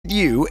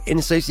you in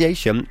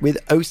association with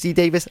OC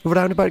Davis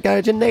Roundabout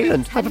Garage in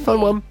Neyland. Have a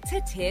fun one.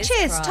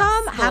 Cheers,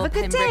 Tom. Have a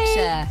good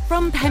day.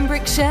 From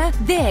Pembrokeshire,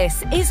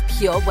 this is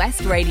Pure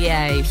West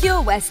Radio.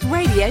 Pure West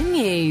Radio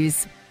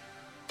News.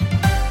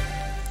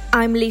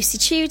 I'm Lucy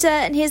Tudor,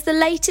 and here's the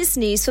latest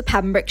news for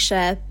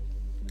Pembrokeshire.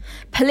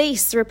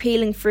 Police are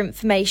appealing for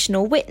information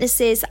or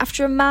witnesses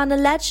after a man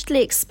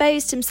allegedly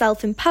exposed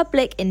himself in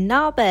public in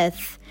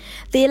Narberth.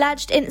 The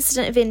alleged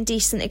incident of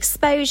indecent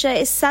exposure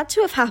is said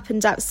to have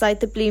happened outside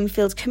the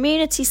Bloomfield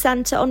Community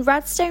Centre on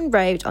Redstone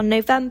Road on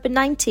November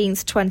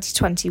 19th,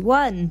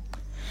 2021.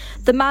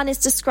 The man is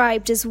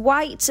described as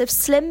white, of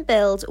slim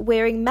build,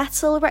 wearing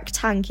metal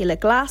rectangular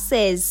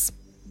glasses.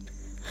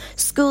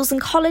 Schools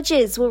and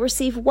colleges will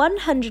receive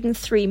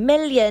 £103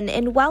 million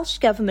in Welsh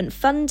Government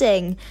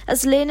funding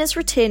as learners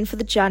return for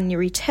the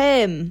January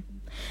term.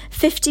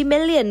 £50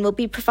 million will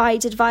be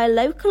provided via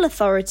local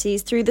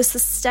authorities through the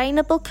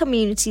Sustainable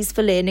Communities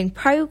for Learning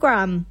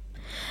programme.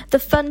 The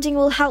funding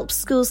will help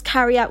schools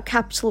carry out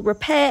capital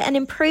repair and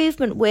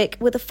improvement work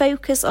with a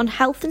focus on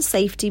health and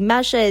safety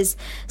measures,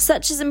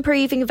 such as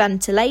improving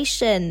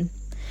ventilation.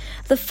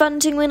 The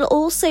funding will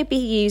also be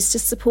used to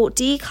support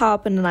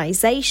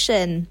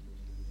decarbonisation.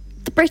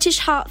 The British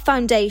Heart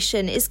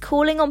Foundation is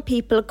calling on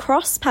people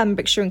across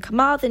Pembrokeshire and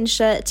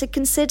Carmarthenshire to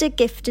consider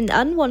gifting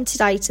unwanted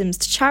items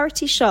to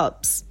charity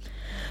shops.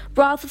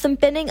 Rather than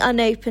binning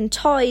unopened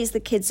toys the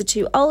kids are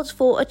too old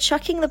for or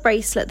chucking the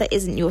bracelet that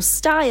isn't your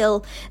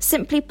style,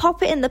 simply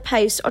pop it in the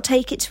post or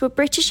take it to a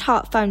British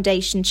Heart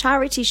Foundation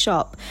charity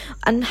shop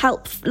and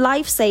help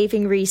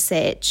life-saving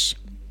research.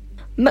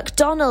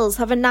 McDonald's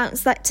have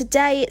announced that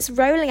today it's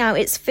rolling out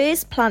its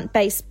first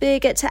plant-based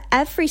burger to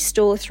every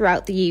store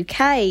throughout the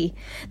UK.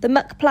 The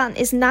McPlant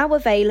is now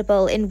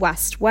available in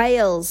West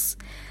Wales.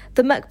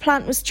 The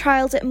McPlant was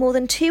trialled at more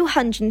than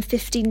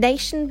 250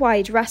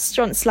 nationwide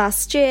restaurants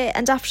last year,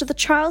 and after the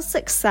trial's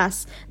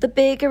success, the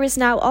burger is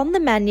now on the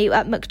menu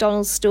at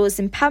McDonald's stores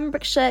in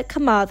Pembrokeshire,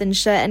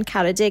 Carmarthenshire and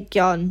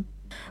Ceredigion.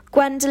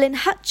 Gwendolyn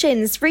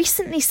Hutchins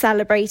recently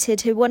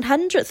celebrated her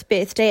 100th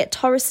birthday at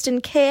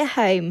Torriston Care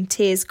Home,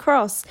 Tears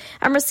Cross,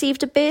 and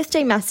received a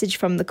birthday message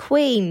from the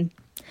Queen.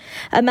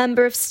 A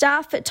member of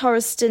staff at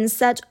Torriston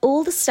said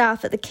all the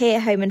staff at the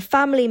care home and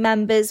family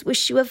members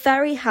wish you a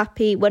very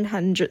happy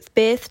 100th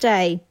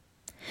birthday.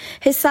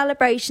 His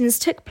celebrations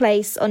took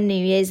place on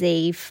New Year's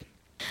Eve.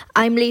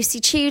 I'm Lucy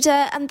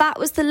Tudor, and that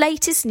was the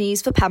latest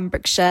news for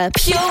Pembrokeshire.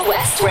 Pure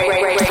West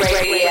Radio.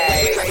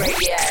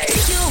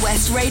 Pure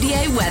West Radio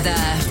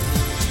weather.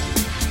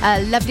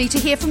 Lovely to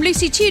hear from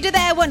Lucy Tudor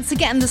there once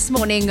again this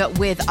morning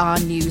with our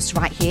news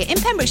right here in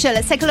Pembrokeshire.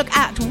 Let's take a look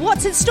at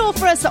what's in store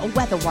for us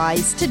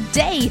weather-wise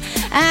today.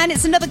 And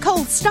it's another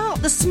cold start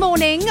this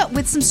morning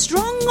with some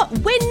strong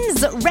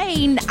winds,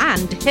 rain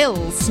and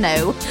hill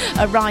snow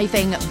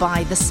arriving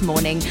by this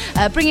morning,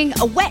 bringing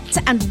a wet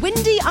and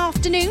windy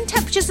afternoon.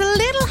 Temperatures a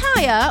little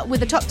higher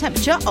with a top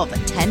temperature of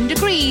 10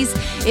 degrees.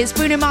 It's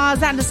Bruno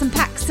Mars, Anderson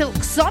 .Paak,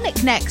 Silk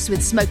Sonic next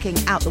with Smoking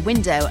Out the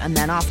Window. And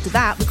then after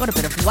that, we've got a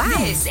bit of wow.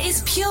 This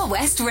is Pure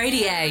West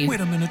Radio. Wait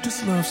a minute,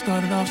 this love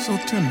started off so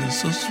tender,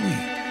 so sweet.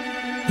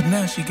 But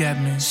now she got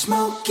me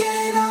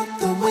smoking out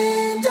the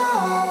window.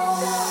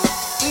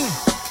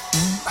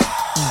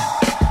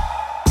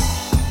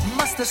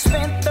 Must have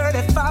spent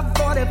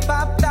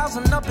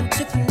 45,000 up in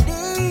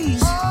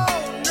Tiffany's.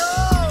 Oh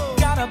no!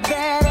 Got a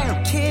bed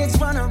and kids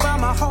running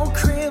around my whole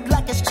crib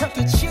like it's Chuck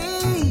E.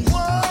 Cheese.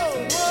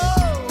 Whoa,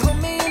 whoa! Put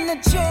me in the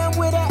jam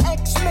with an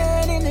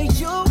X-Men in the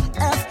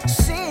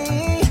UFC.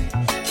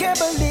 Can't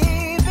believe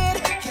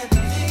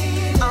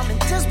I'm in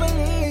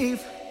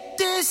disbelief.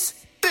 This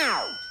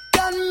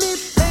got me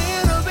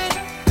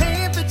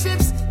paying for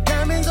trips,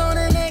 diamonds on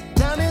the neck,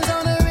 diamonds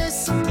on the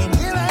wrist, and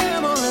here I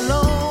am all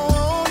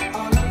alone.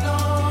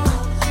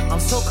 I'm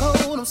so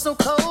cold, I'm so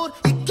cold.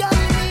 You got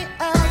me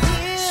out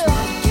here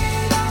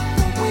smoking out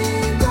the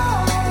window,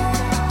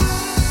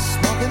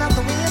 smoking out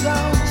the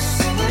window,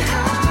 singing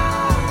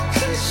how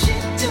could she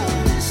do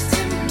this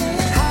to me?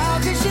 How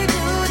could she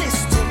do this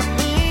to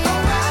me? Oh,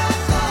 I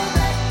thought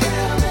that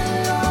girl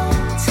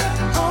belonged to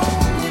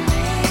only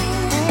me,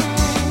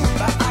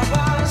 but I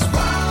was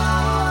wrong,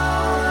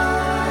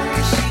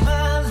 'cause she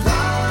belonged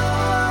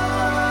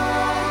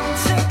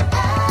to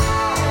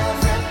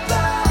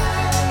everybody.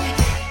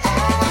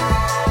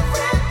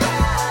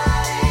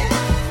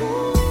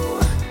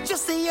 Ooh.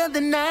 Just the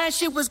other night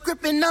she was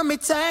gripping on me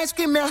tight,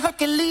 screaming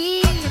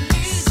Hercules.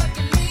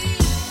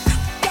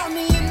 Got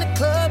me in the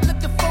club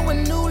looking for a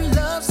new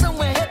love,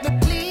 somewhere help me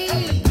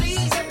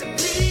please.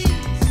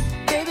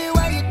 Baby,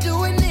 why you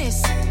doing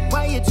this?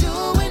 Why you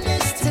doing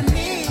this to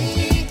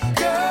me,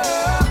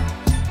 girl?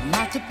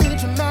 Not to be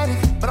dramatic,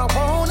 but I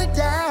wanna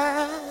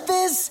die.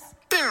 This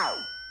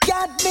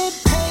got me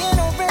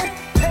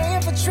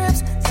paying for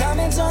trips,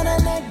 diamonds on her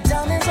neck,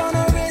 diamonds on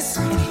her wrist.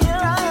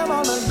 Here I am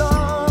all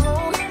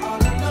alone.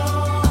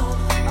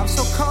 I'm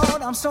so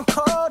cold, I'm so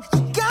cold. You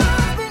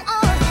got me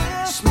out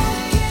here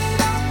smoking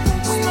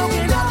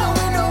out the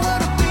window of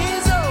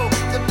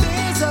the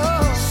Benzo.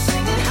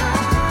 Singing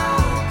how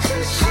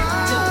could she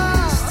do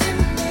this to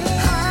me?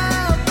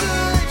 How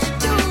could she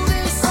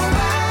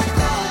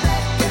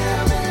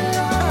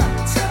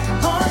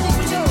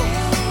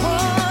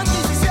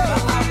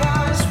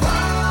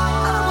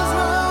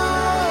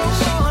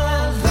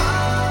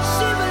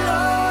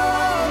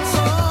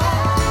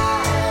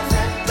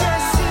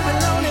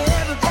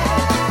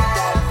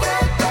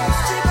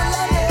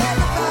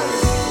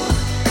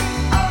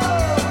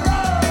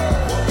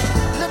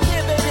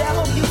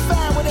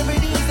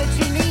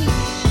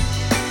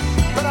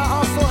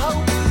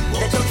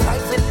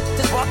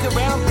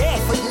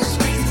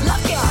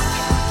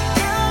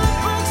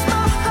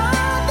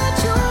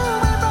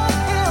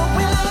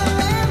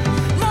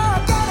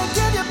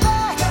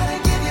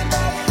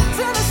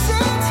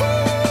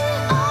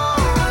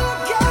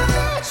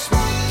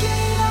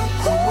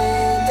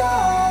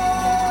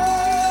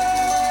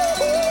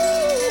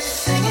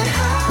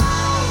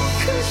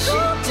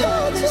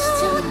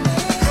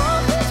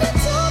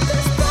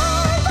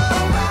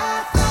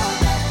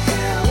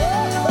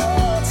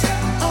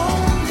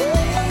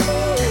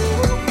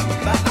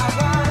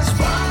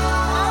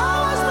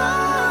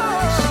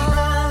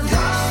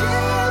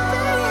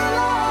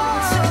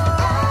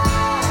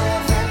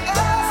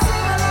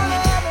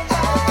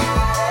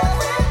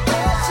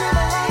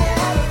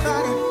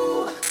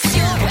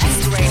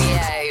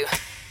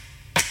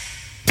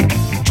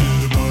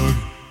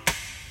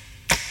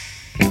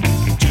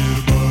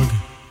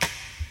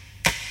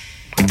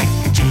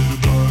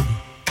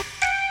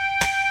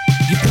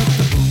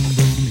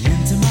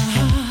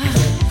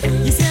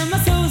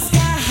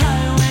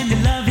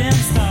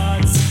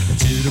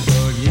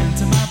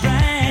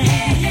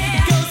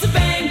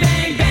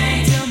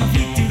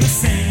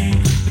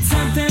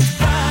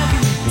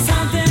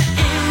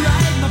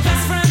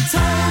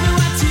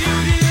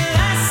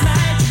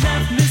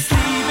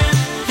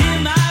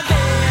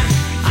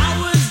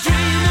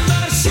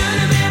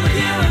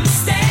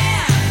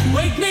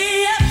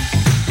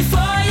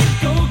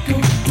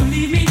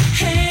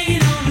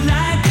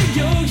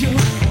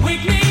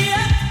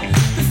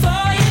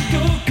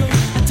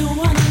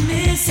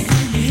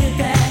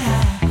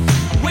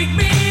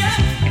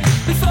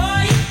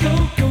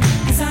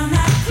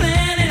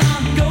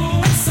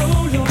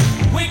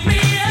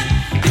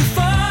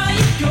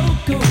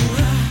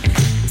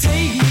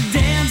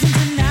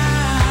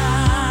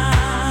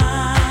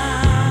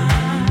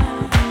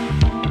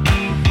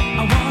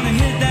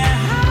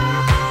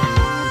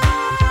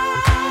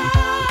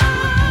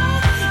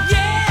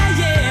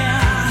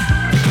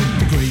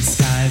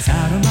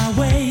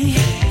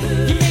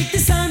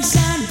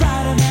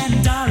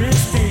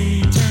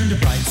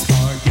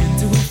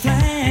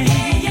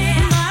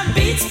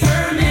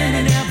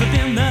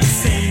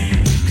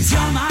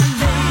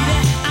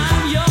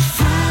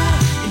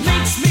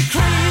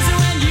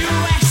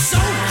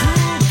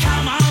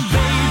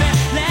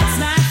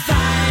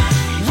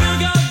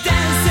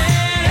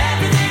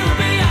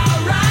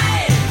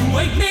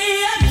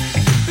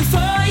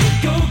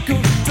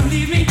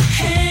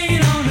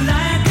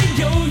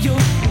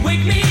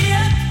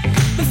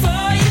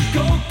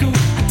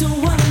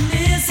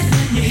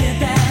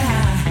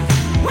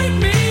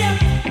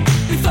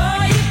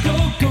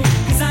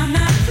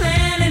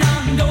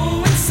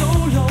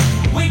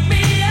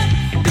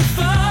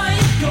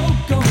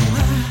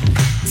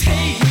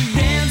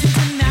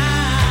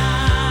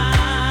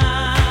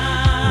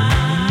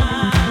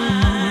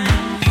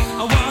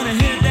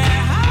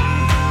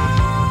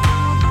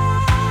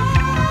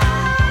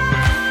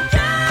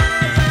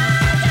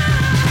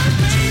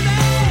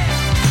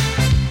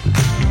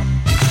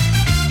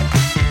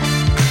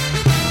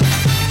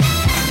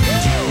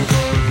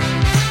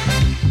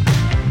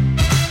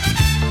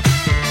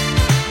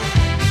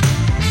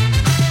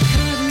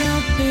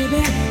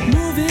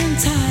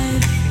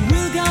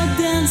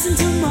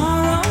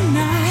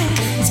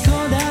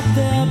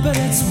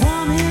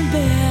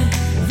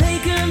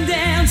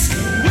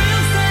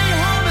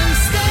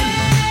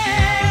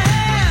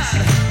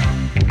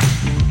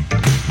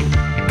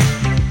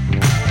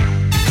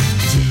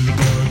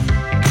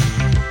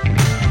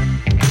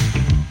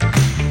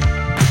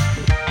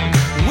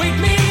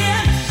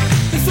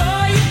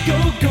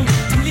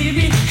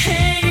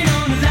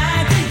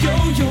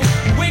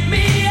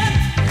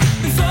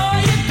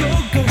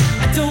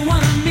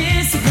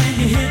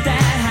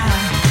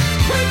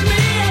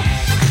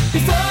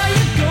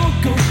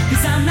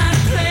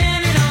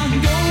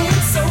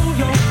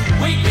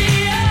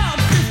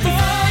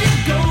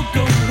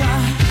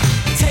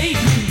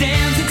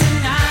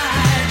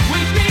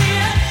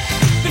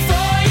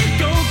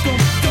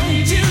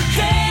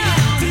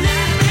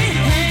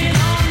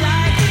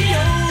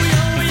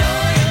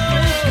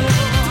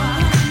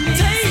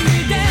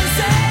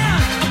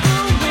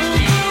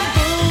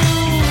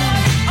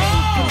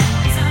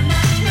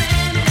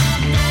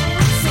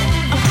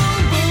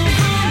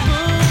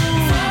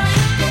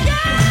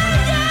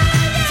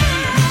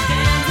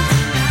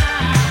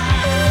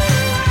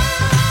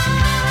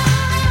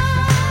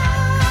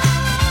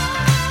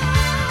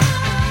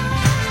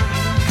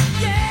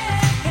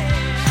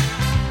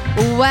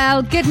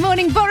Well, good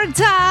morning,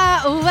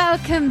 Borata.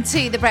 Welcome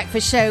to The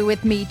Breakfast Show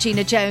with me,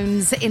 Gina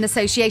Jones, in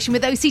association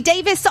with OC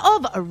Davis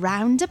of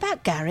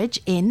Roundabout Garage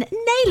in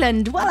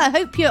Neyland. Well, I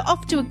hope you're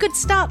off to a good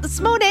start this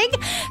morning,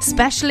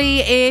 especially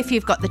if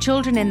you've got the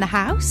children in the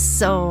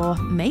house, or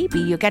maybe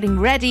you're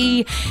getting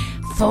ready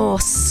for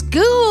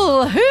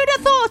school. Who'd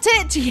have thought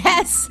it?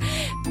 Yes,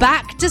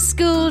 back to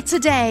school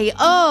today.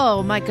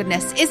 Oh my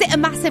goodness. Is it a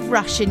massive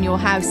rush in your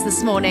house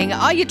this morning?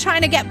 Are you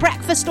trying to get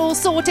breakfast all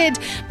sorted,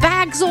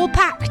 bags all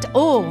packed?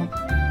 Or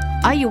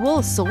are you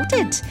all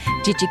sorted?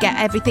 Did you get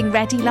everything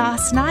ready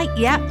last night?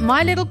 Yeah,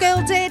 my little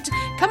girl did.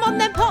 Come on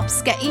then,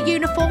 Pops, get your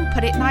uniform,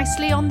 put it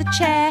nicely on the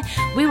chair.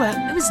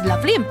 It was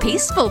lovely and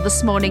peaceful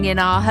this morning in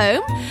our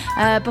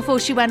home before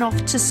she went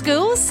off to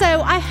school.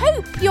 So I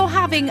hope you're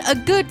having a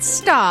good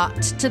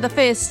start to the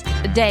first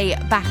day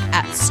back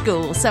at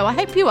school. So I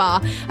hope you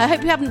are. I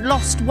hope you haven't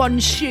lost one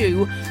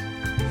shoe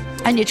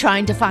and you're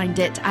trying to find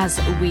it as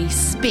we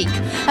speak.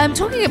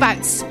 Talking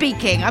about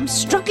speaking, I'm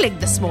struggling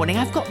this morning.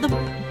 I've got the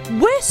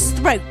worst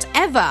throat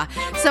ever.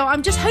 So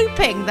I'm just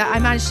hoping that I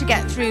manage to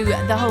get through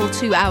the whole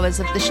 2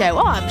 hours of the show.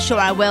 Oh, I'm sure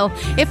I will.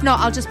 If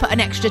not, I'll just put an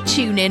extra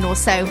tune in or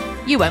so.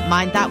 You won't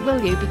mind that,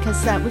 will you?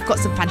 Because we've got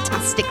some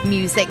fantastic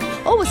music.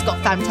 Always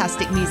got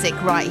fantastic music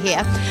right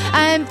here.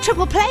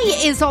 Triple Play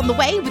is on the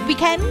way with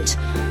Weekend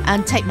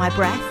and Take My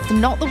Breath.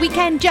 Not the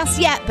weekend just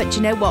yet, but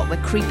you know what?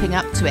 We're creeping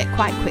up to it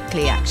quite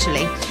quickly,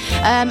 actually.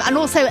 And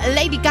also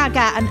Lady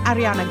Gaga and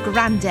Ariana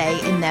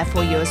Grande in there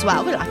for you as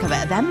well. We like a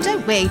bit of them,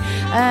 don't we?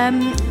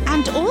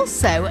 And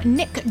also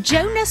Nick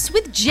Jonas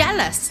with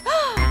Jealous.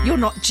 You're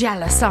not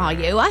jealous, are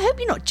you? I hope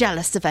you're not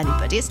jealous of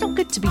anybody. It's not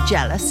good to be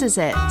jealous, is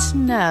it?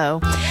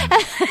 No.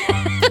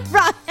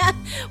 Right.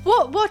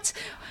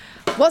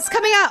 What's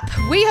coming up?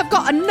 We have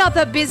got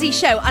another busy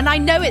show, and I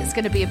know it's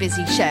going to be a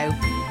busy show.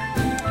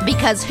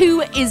 Because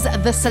who is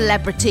the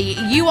celebrity?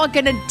 You are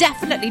going to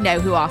definitely know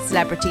who our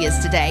celebrity is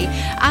today.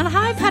 And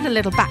I've had a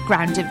little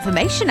background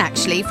information,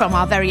 actually, from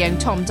our very own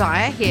Tom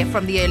Dyer here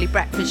from the Early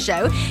Breakfast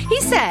Show.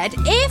 He said,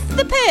 if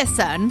the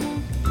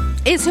person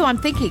is who I'm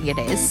thinking it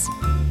is,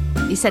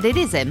 he said it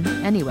is him.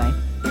 Anyway,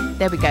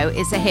 there we go.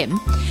 It's a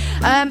him.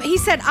 He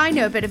said, I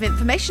know a bit of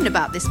information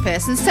about this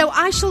person, so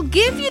I shall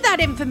give you that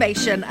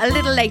information a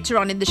little later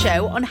on in the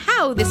show on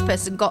how this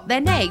person got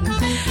their name.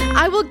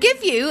 I will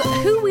give you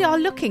who we are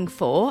looking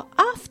for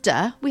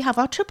after we have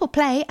our Triple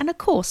Play and, of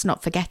course,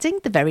 not forgetting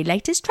the very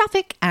latest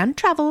traffic and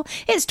travel.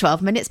 It's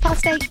 12 minutes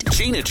past 8.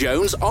 Gina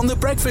Jones on The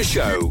Breakfast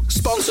Show,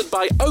 sponsored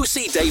by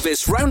OC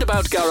Davis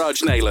Roundabout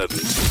Garage Neyland.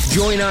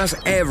 Join us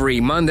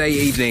every Monday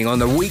evening on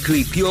the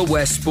weekly Pure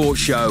West Sports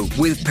Show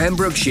with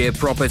Pembrokeshire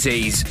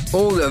Properties.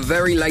 All the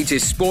very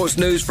latest sports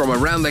news from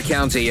around the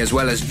county, as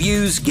well as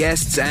views,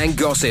 guests and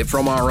gossip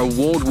from our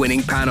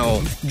award-winning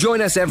panel.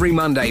 Join us every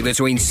Monday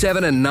between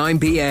 7 and 9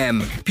 p.m.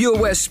 Pure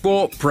West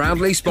Sport,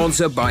 proudly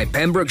sponsored by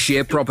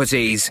Pembrokeshire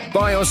Properties.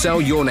 Buy or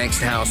sell your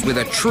next house with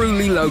a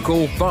truly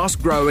local,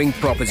 fast-growing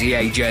property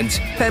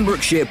agent.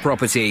 Pembrokeshire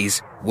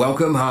Properties.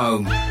 Welcome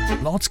home.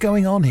 Lots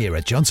going on here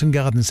at Johnson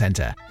Garden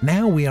Centre.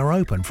 Now we are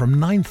open from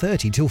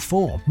 9:30 till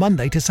 4,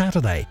 Monday to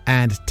Saturday,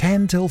 and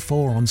 10 till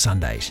 4 on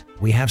Sundays.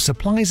 We have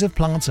supplies of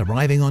plants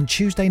arriving on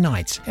Tuesday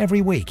nights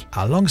every week,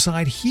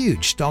 alongside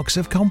huge stocks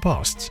of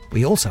composts.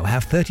 We also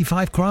have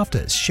 35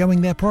 crafters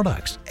showing their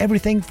products,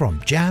 everything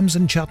from jams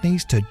and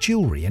chutneys to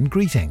jewellery and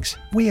greetings.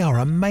 We are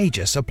a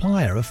major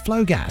supplier of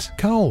flow gas,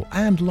 coal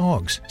and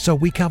logs, so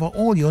we cover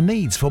all your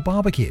needs for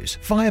barbecues,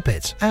 fire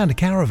pits and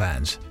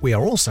caravans. We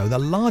are also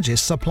the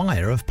largest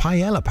supplier of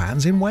paella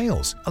pans in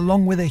Wales,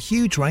 along with a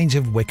huge range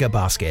of wicker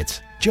baskets.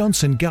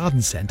 Johnson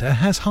Garden Centre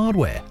has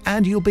hardware,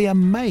 and you'll be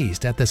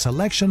amazed at the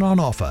selection on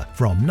offer,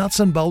 from nuts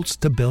and bolts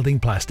to building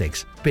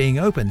plastics. Being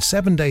open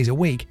 7 days a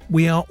week,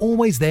 we are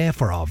always there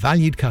for our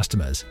valued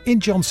customers. In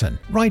Johnson,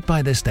 right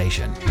by the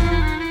station.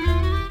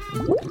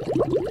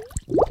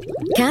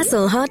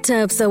 Castle Hot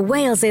Tubs are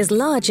Wales's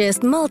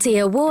largest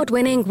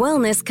multi-award-winning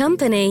wellness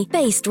company,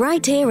 based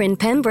right here in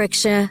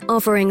Pembrokeshire,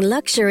 offering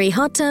luxury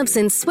hot tubs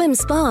and swim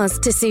spas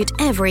to suit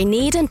every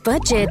need and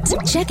budget.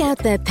 Check out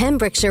their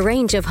Pembrokeshire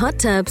range of hot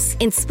tubs,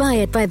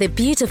 inspired by the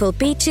beautiful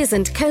beaches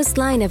and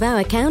coastline of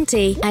our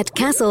county, at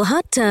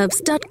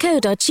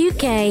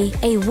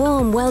castlehottubs.co.uk. A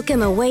warm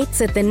welcome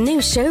awaits at the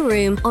new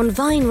showroom on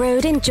Vine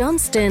Road in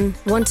Johnston.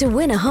 Want to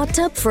win a hot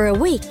tub for a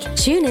week?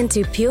 Tune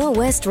into Pure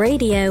West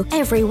Radio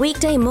every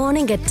weekday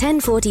morning at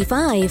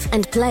 10:45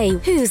 and play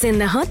Who's in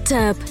the Hot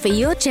Tub for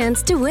your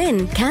chance to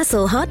win.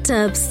 Castle Hot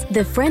Tubs,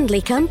 the friendly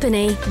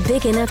company,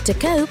 big enough to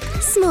cope,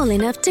 small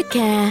enough to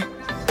care.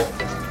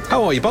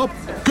 How are you, Bob?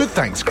 Good,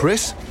 thanks,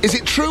 Chris. Is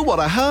it true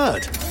what I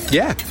heard?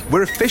 Yeah,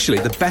 we're officially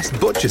the best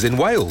butchers in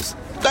Wales.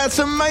 That's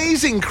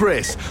amazing,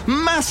 Chris.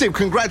 Massive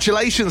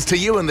congratulations to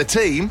you and the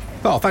team.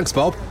 Oh, thanks,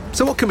 Bob.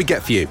 So what can we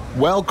get for you?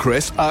 Well,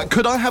 Chris,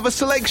 could I have a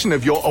selection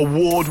of your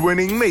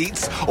award-winning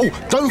meats? Oh,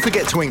 don't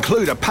forget to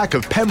include a pack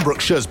of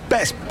Pembrokeshire's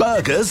best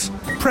burgers.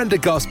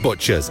 Prendergast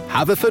Butchers,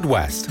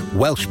 Haverfordwest,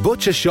 Welsh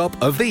Butcher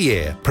Shop of the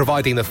Year,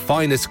 providing the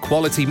finest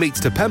quality meats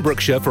to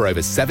Pembrokeshire for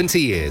over 70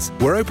 years.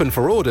 We're open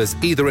for orders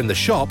either in the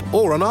shop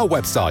or on our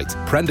website,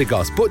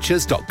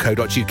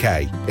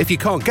 prendergastbutchers.co.uk. If you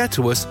can't get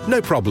to us,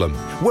 no problem.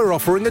 We're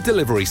offering a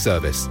delivery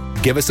service.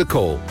 Give us a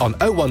call on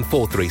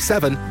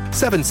 01437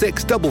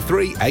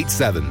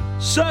 763387.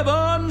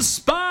 Seven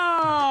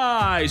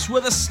Spice,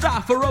 where the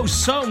staff are oh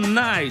so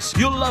nice.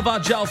 You'll love our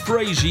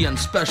jalfrezi and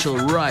special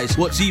rice.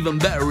 What's even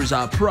better is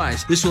our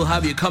price. This will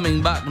have you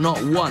coming back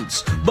not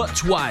once, but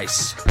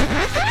twice.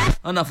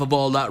 Enough of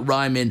all that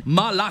rhyming.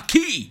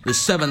 Malaki! The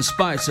Seven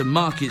Spice of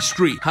Market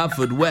Street,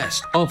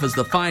 Haverfordwest, offers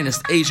the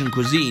finest Asian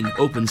cuisine,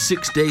 open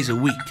 6 days a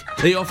week.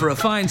 They offer a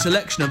fine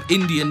selection of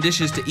Indian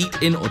dishes to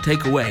eat in or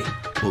take away.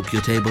 Book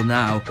your table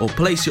now or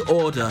place your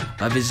order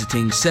by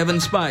visiting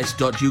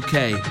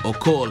sevenspice.uk or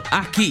call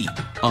Aki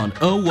on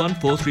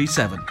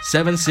 01437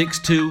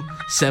 762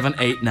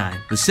 789.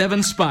 The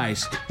Seven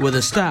Spice, where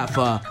the staff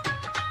are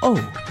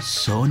oh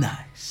so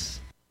nice.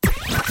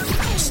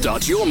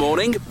 Start your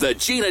morning the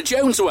Gina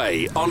Jones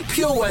way on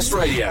Pure West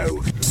Radio.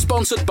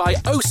 Sponsored by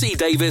OC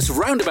Davis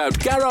Roundabout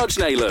Garage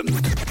Neyland.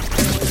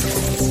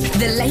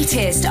 The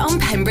latest on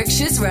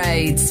Pembrokeshire's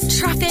roads,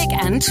 traffic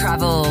and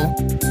travel.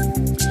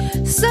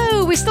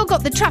 So we've still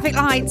got the traffic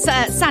lights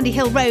at Sandy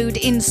Hill Road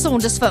in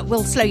Saundersfoot.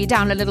 Will slow you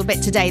down a little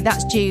bit today.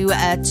 That's due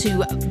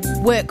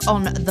to work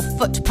on the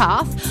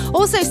footpath.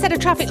 Also, set of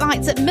traffic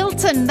lights at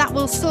Milton. That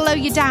will slow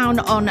you down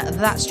on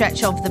that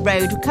stretch of the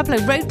road. A couple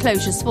of road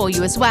closures for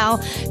you as well.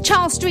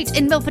 Charles Street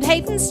in Milford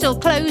Haven still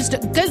closed.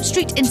 Goat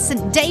Street in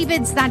St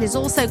David's, that is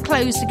also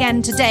closed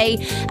again today.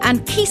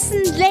 And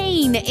Keeson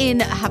Lane in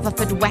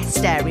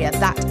Haverfordwest area,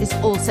 that is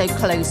also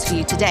closed for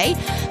you today.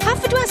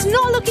 Haverfordwest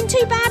not looking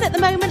too bad at the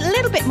moment. A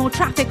little bit more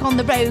traffic on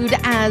the road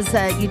as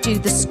you do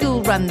the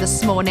school run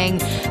this morning.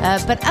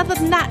 But other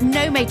than that,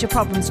 no major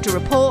problems to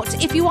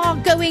report. If you are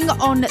going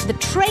on the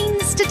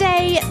trains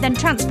today, then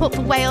Transport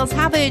for Wales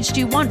have urged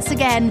you once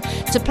again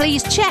to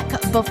please check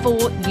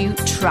before you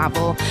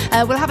travel.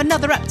 We'll have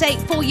another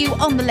update for you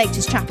on the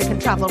latest traffic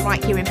and travel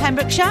right here in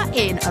Pembrokeshire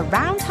in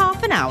around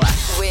half an hour.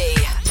 We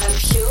are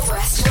Pure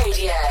West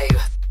Radio.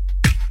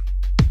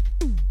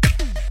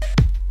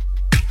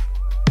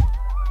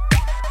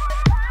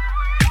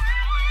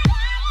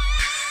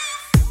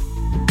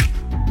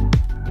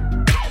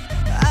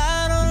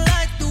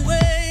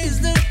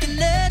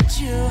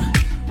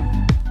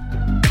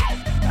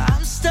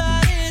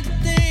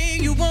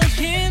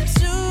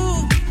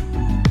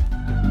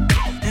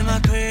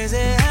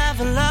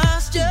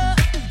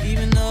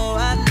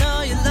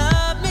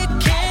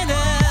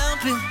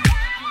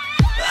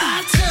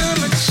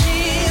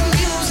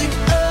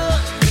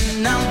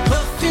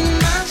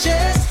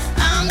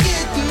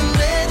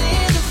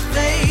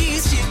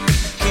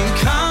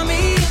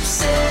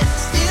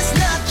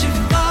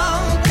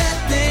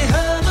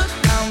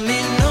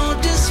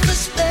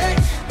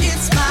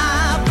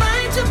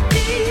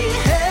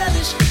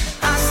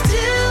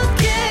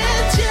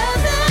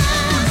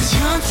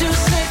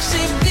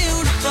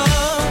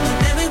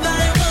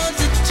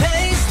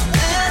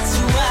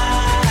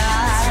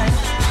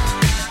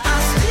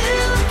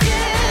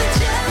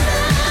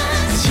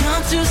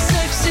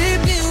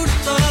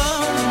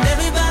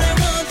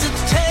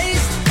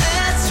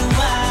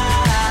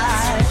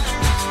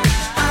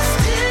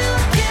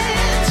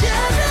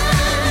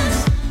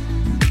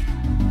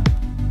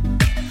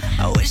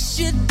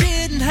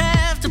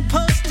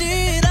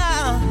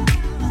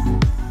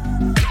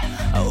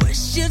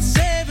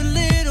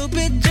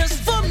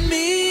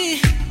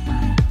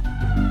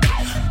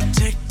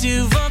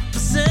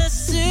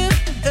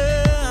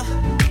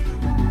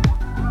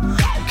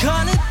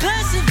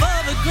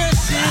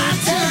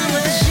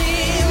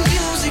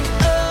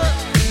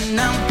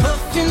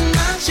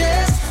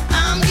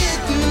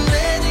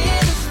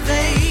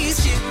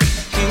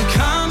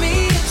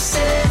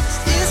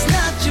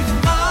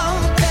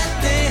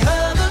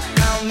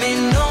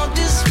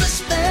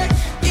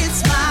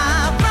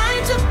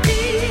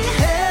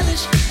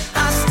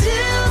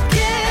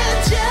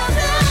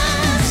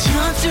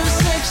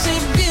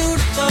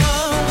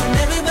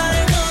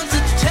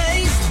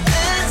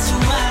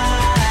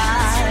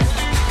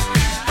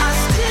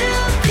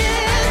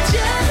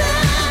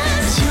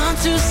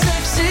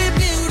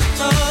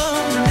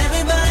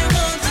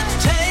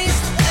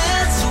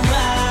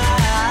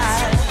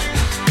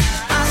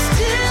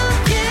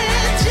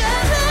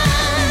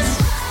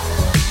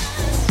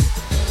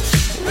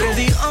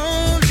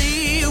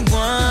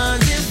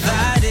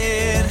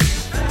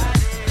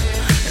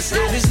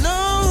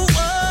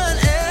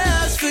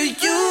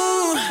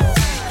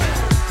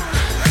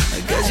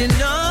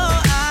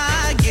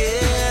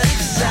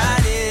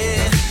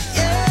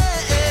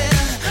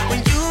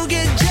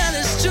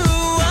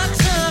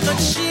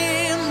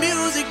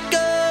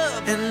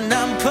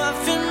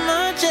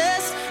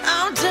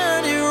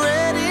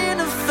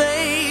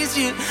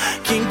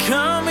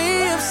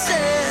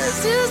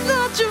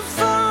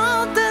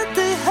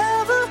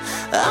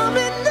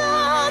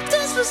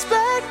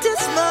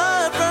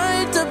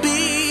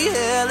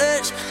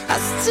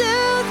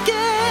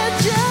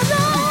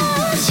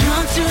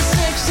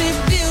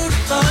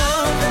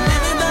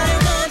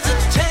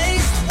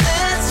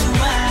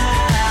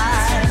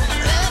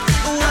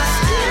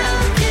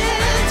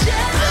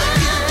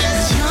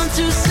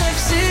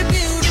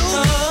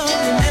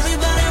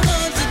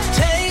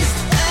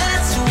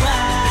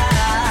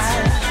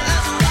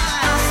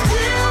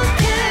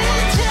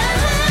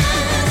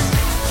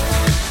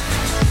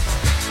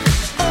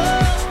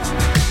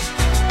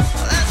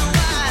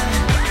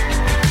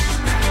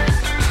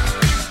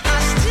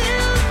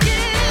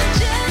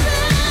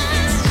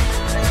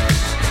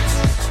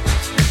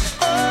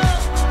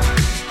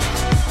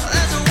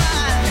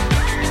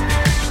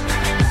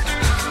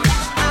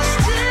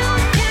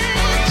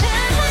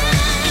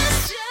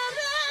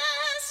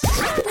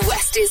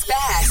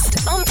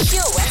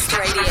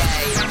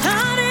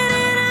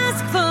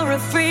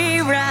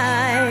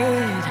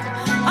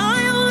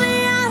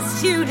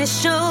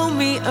 show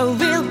me a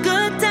real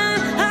good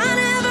time. I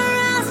never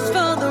asked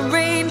for the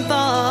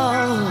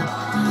rainfall.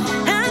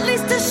 At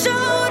least I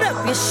showed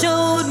up, you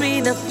showed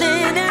me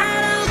nothing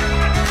at all.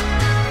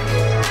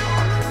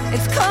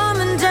 It's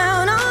coming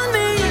down on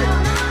me,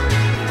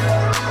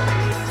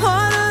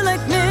 harder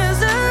like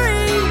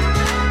misery.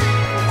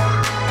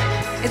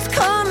 It's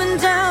coming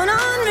down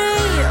on me.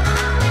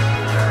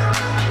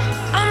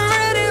 I'm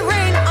ready,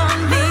 rain on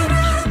me.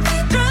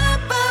 Drop,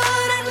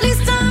 but at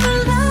least I'm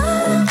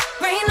alive.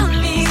 Rain on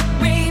me,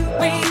 rain,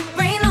 rain,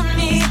 rain on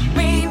me,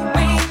 rain,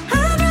 rain.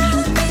 I'd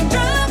rather be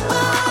drop,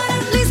 but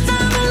at least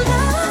I'm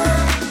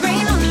alive.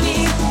 Rain on me,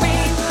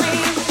 rain,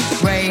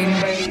 rain,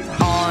 rain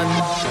on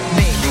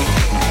me.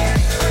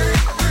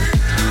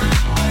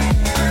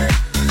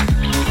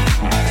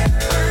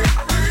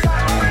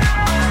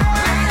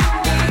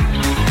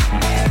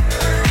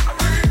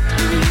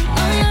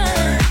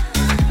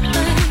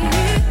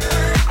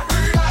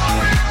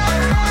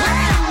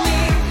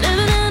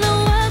 Living in a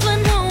world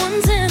where no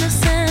one's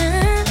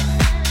innocent.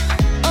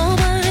 Oh,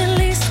 but at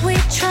least we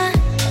try.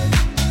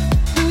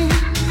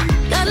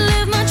 Gotta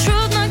live my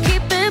truth, not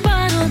keep it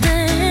bottled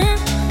in,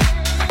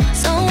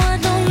 so I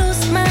don't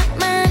lose my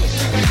mind.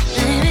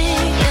 Baby,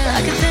 yeah, I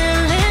can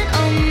feel it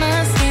on my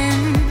skin.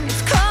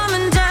 It's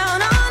coming down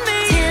on me.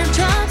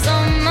 Teardrops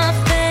on my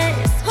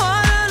face,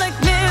 harder like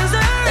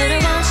misery. Let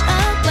it wash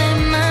away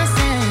my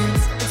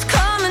sins. It's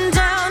coming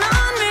down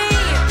on me.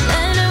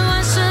 Let it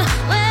wash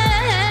away.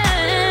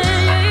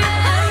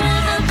 I'd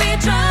rather be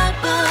dry,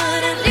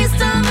 but at least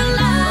I'm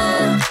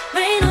alive.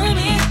 Rain on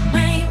me,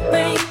 rain,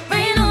 rain,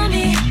 rain on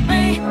me,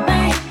 rain,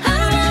 rain.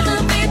 I'd rather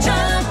be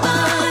dry,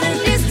 but at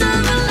least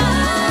I'm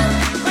alive.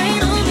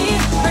 Rain on me,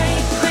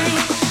 rain, rain,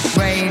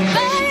 rain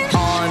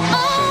on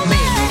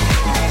me.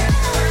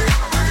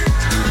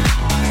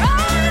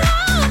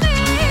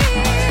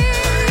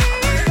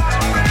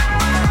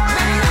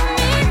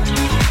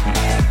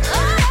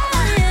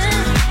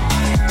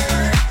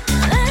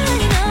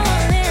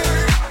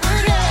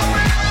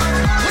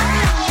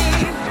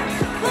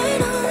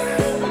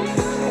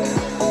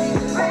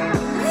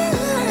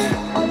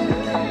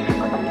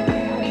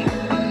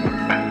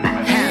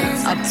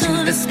 Hands up to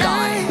the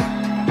sky.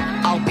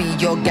 I'll be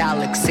your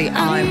galaxy.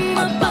 I'm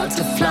about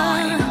to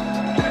fly.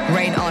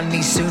 Rain on me,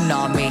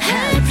 tsunami.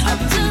 Hands up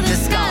to the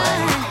sky.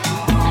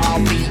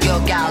 I'll be your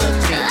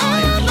galaxy.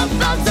 I'm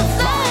about to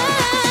fly.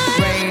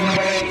 Rain on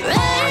me.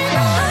 Rain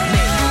on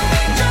me.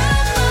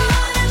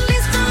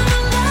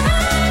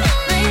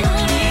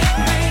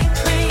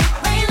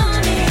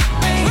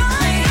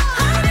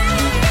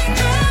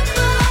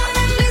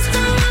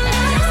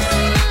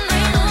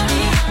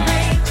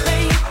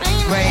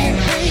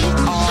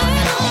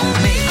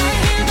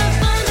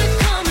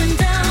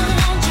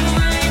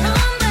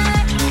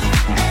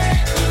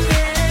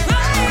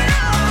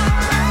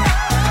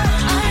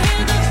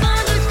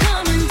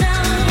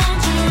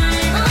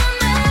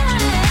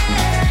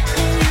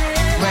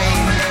 Rain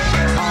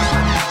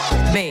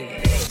on me.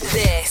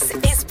 This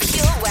is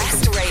Pure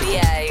West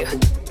Radio.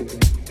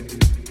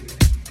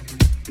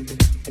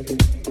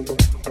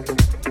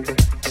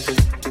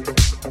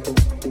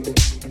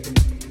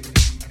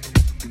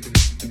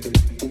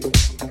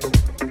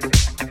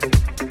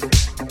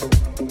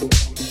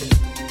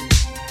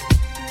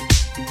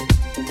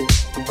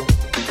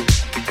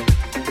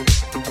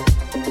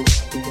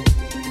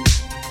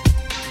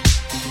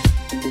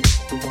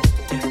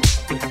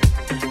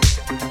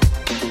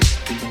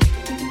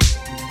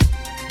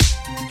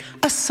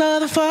 I saw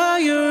the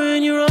fire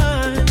in your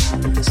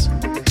eyes.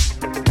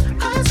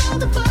 I saw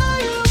the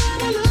fire when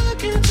I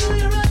look into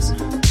your eyes.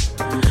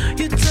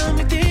 You tell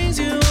me things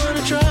you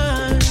wanna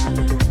try.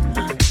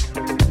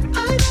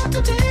 I know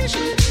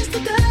temptation is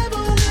the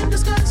devil in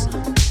disguise.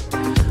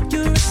 You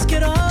risk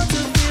it all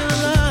to feel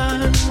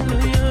alive.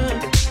 Yeah.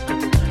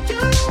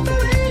 You're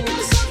offering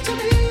yourself to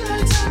me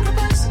like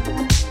sacrifice.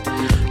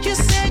 You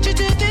said you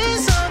do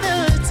this all the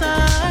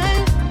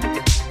time.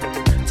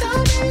 Tell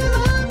me you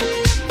love me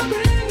if I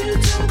bring you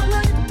to the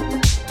light.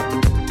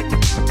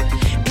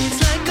 It's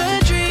like a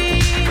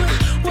dream,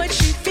 what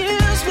she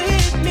feels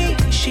with me.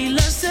 She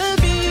loves to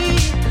be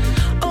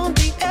on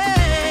the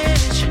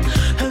edge.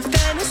 Her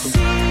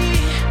fantasy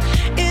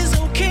is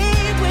okay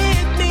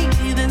with me.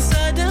 Then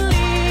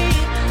suddenly,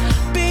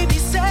 baby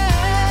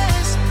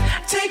says,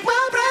 take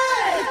my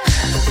breath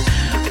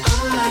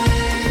away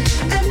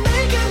and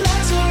make it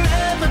last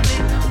forever,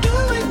 babe. Do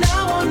it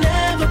now or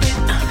never,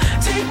 babe.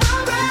 Take my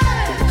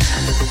breath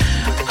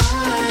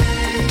away.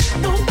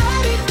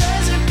 Nobody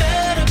does it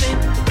better, babe.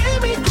 Bring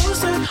me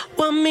closer.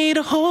 Want me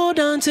to hold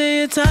on to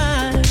you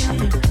tight.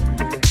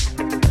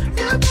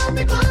 You brought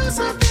me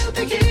closer, feel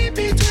the heat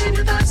between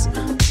your thighs.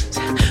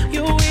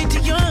 You're way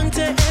too young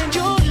to end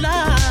your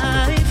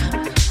life.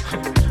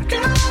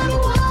 Girl, I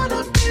don't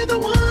wanna be the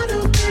one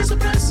who pays the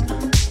price.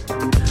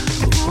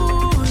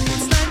 Ooh,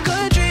 it's like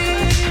a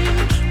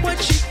dream, what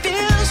she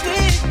feels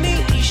with me.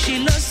 She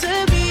loves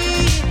to be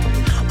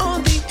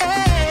on the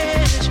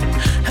edge.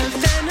 Her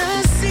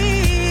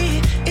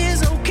fantasy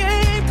is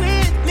okay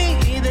with me.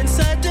 Then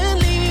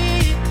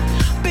suddenly,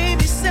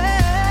 baby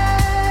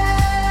says,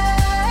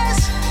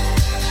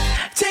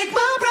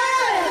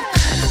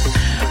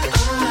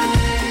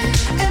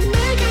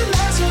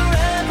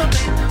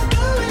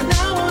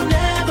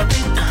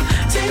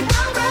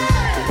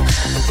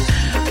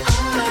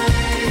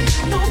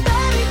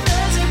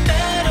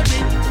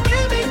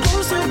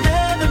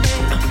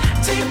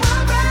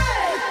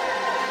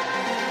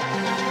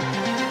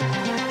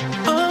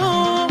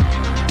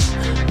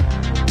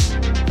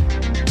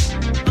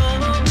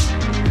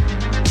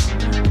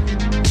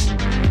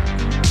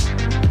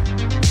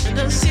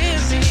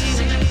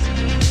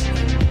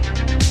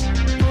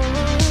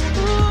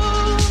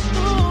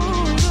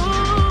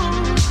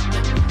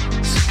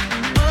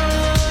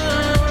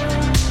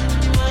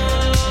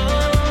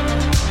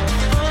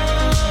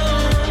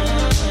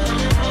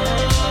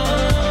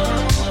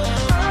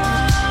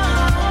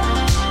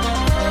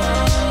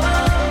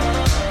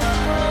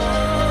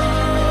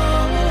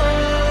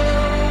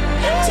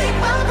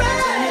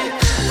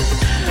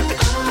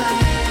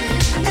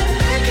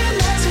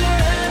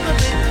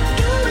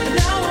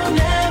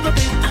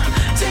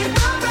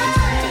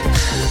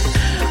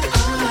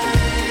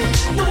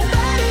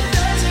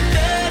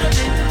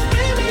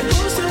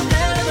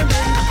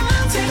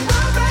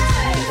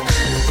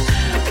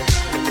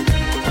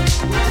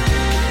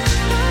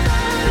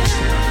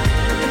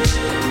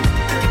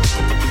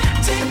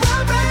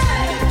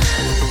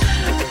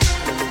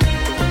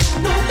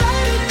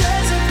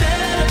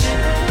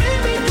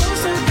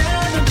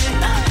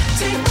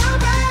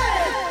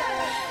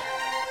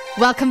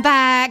 Welcome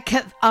back.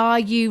 Are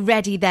you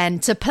ready then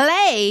to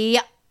play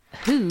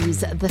Who's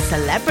the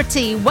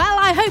Celebrity? Well,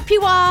 I hope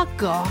you are.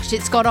 Gosh,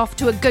 it's got off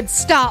to a good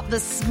start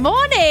this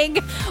morning.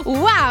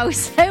 Wow,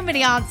 so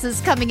many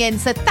answers coming in.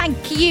 So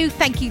thank you.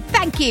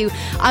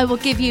 I will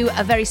give you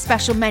a very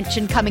special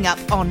mention coming up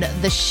on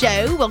the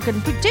show. We're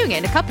going to be doing it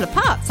in a couple of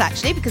parts,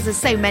 actually, because there's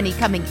so many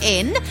coming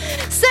in.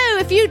 So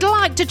if you'd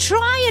like to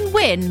try and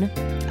win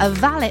a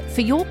valet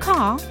for your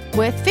car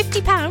worth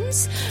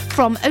 £50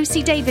 from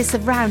OC Davis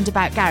of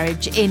Roundabout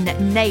Garage in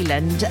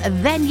Neyland,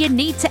 then you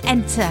need to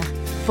enter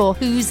for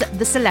Who's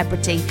the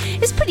Celebrity.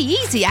 It's pretty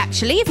easy,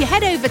 actually. If you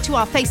head over to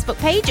our Facebook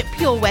page at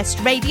Pure West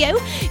Radio,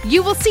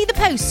 you will see the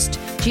post,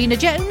 Gina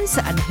Jones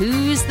and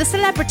Who's the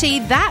Celebrity.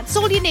 That's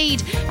all you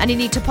need, and you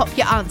need to pop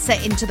your answer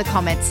into the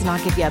comments, and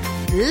I'll give you a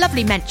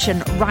lovely mention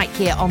right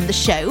here on the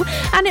show.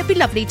 And it'd be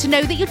lovely to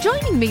know that you're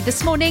joining me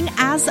this morning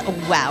as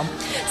well.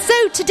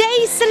 So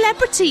today's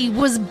celebrity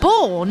was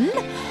born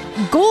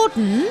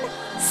Gordon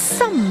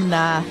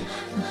Sumner.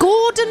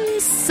 Gordon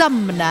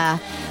Sumner.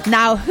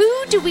 Now, who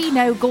do we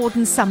know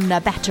Gordon Sumner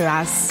better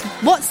as?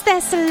 What's their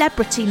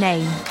celebrity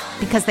name?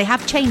 Because they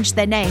have changed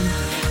their name.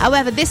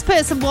 However, this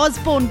person was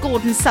born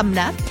Gordon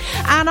Sumner,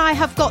 and I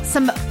have got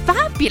some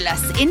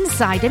fabulous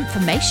inside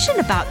information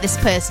about this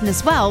person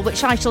as well,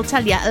 which I shall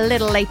tell you a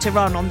little later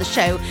on the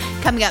show,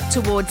 coming up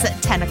towards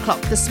 10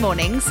 o'clock this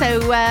morning.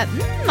 So, I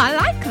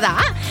like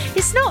that.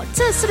 It's not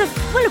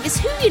it's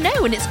who you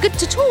know, and it's good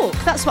to talk.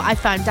 That's what I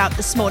found out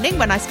this morning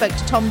when I spoke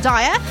to Tom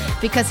Dyer,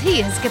 because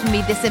he has given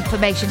me this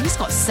information. He's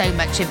got so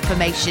much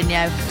information,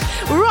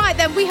 Right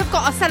then, we have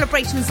got our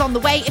celebrations on the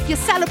way. If you're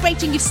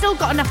celebrating, you've still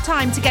got enough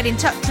time to get in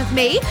touch with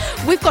me.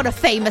 We've got a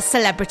famous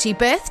celebrity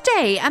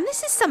birthday, and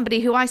this is somebody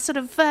who I sort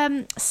of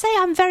say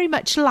I'm very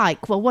much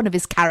like. Well, one of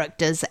his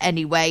characters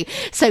anyway.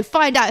 So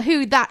find out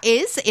who that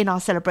is in our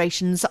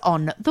celebrations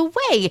on the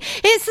way.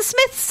 It's the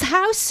Smiths,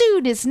 How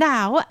Soon Is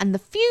Now, and the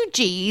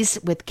Fugees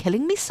with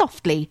Killing Me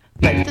Softly.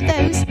 Both of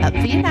those up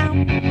for you now.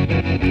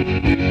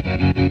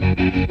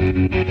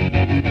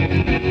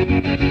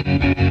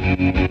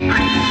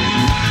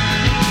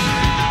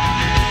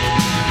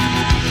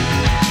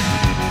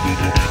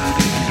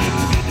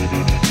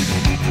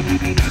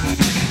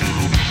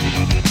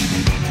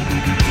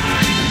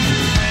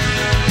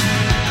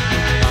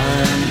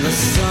 The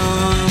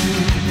sun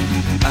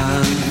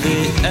and the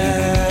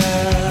air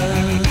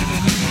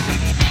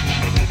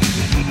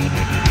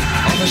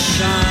of a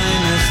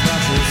shyness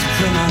that is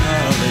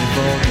criminally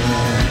vulgar.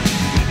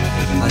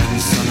 I am the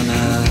sun and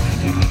air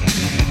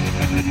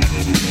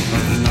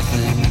of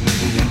nothing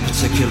in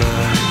particular.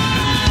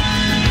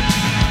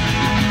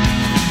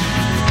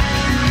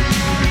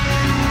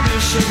 You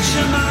should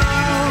know,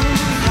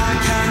 how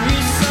can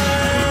you say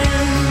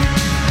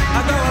I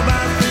go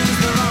about things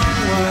the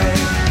wrong way?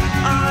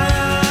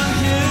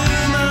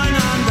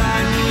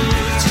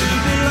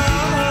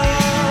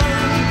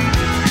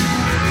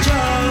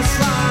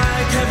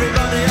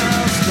 Everybody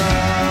else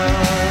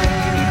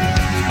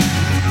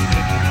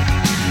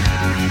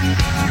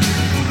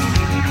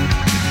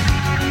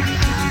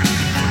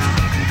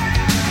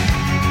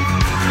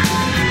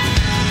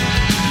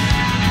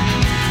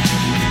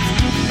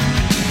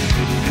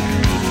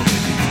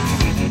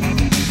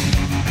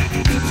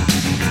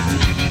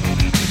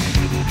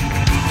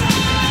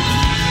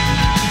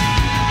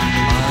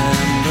I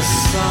am the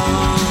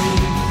sun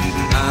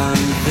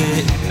and the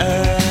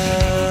air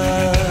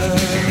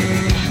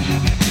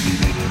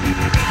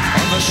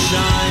of a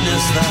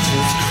shyness that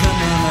is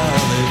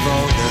criminally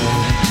vulgar.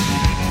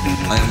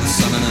 I am the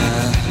sun and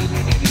air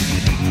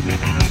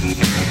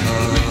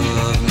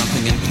of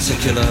nothing in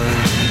particular.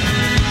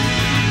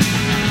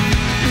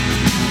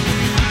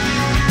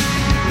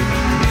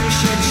 You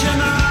should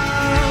know,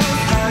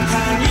 how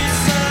can you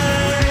say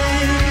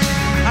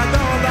I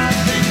go about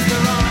things the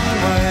wrong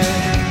way?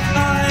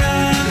 I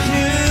am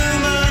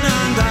human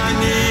and I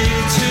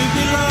need to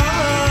be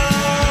loved,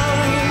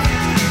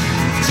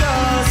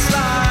 just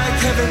like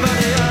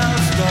everybody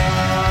else does.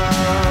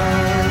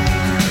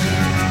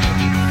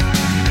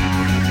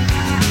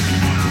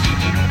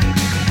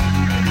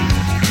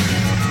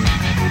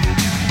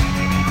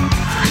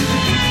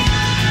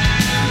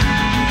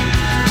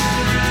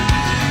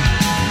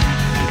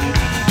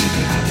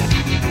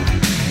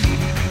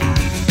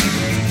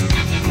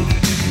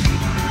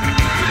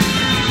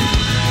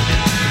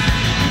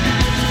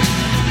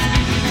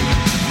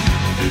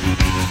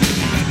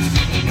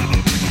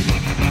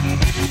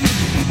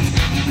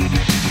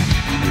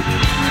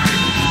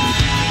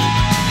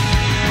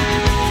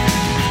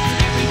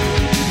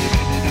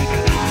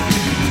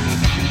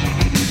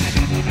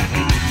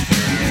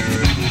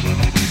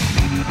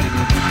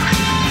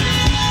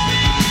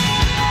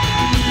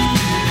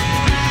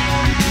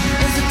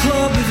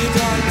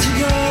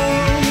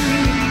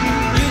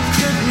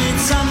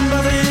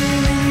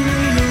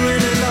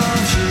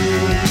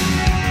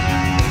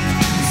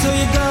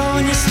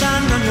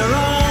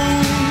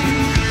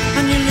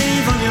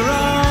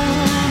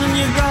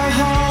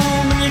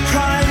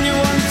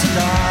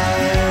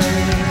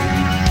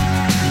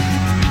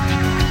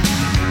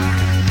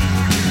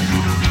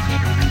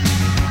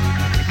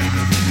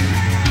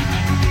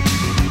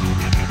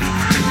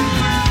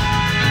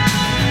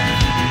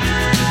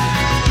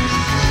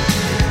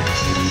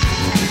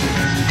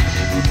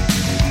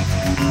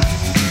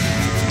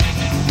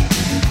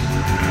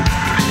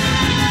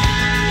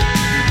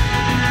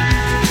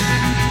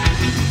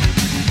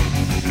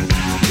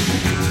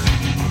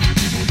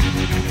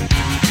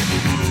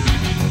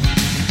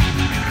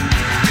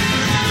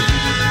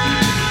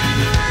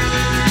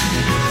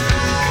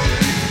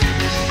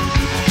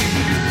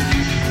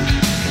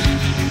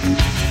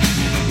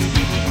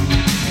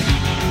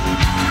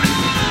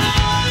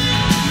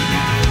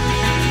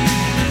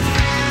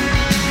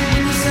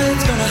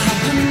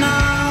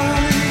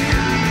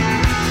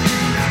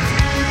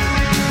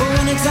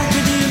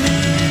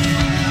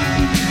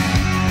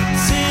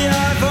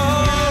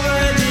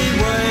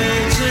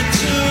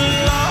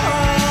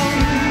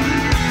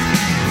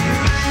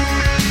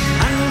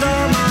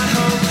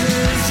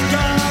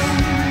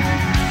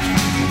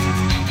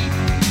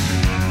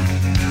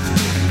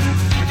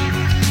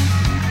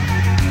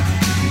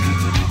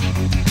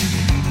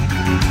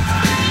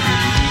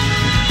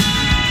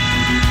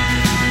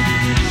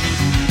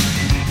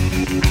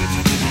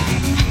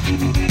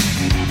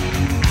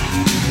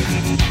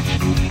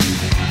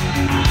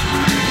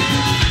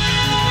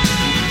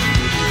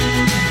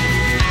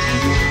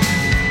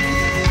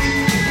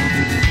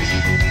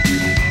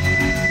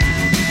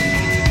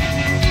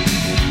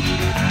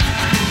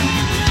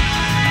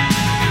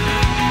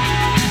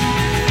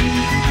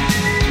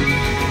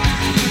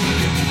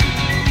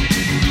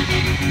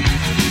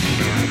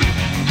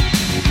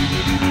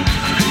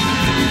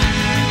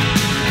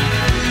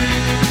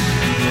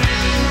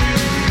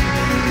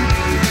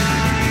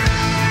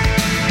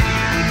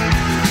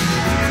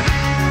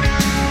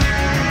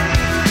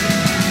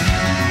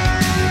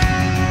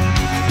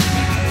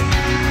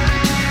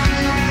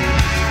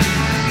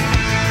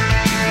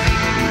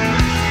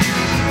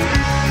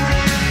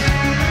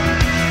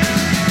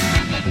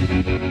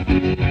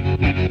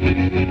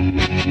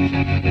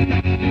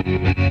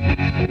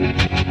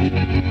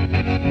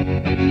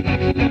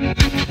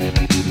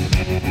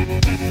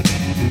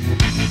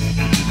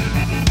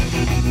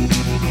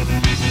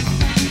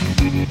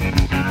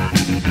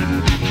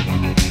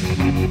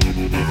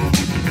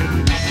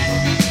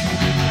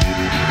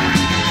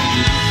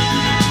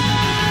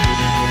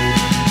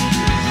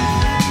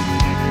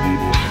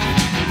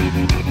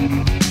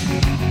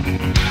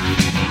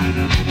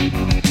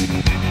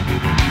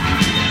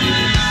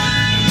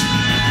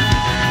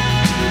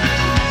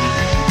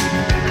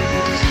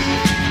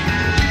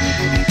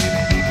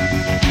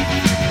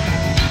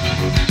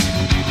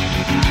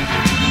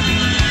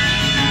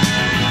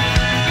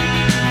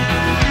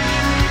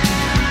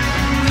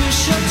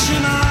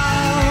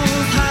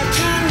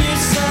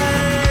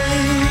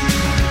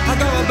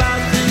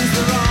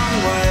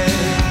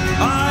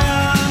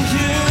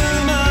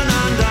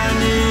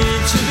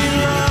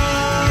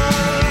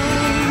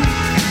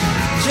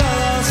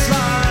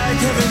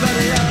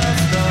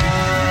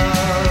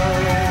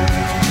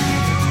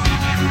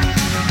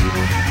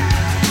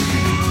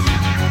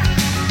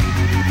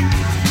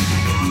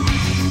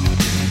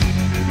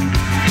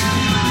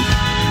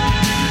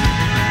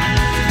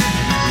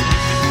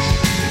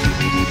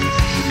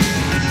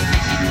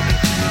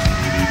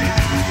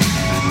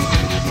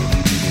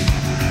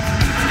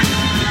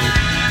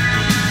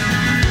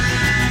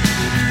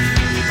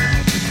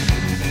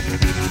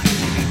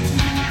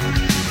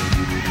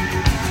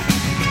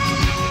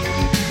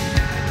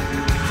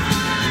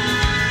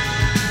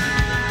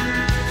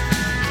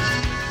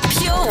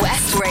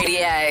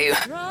 Radio.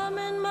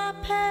 Drumming my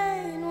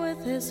pain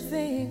with his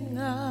fingers,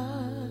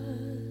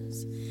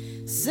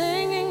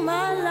 singing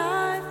my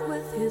life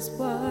with his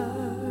words,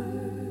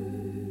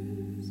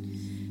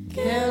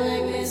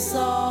 killing me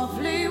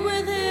softly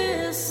with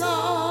his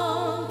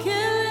song,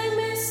 killing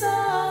me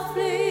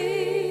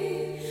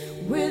softly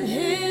with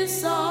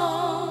his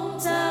song,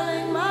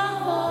 telling my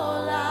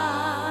whole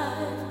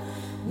life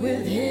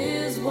with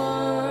his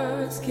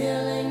words,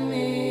 killing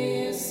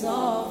me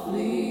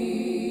softly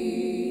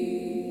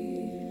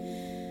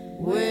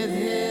with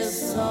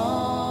his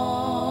song.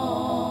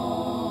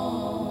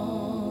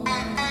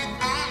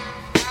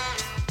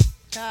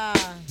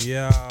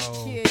 Yo,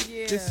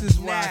 this is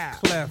why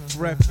Clef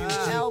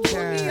Refugee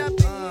Cat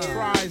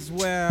cries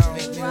well.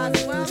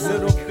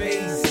 Little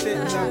bass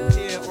sitting up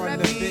here on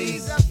the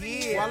bass.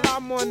 While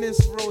I'm on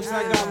this road,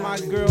 I got my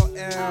girl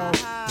L.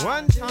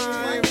 One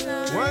time.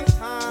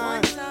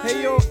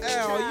 Hey yo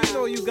L, you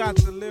know you got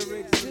the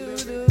lyrics.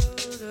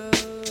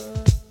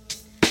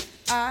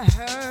 I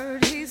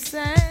heard he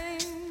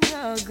sang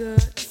a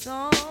good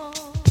song.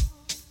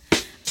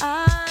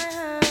 I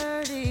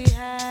heard he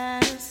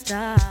had a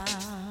style.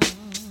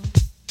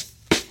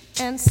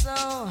 And so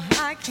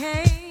I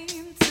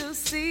came to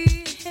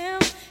see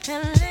him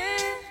and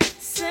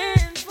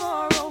listen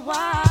for a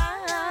while.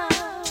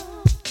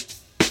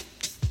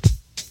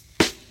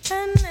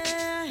 And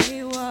there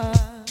he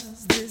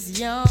was, this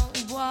young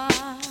boy,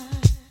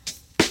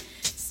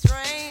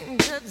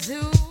 stranger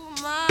to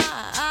my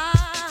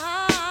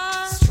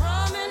eyes,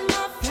 strumming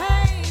my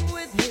pain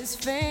with his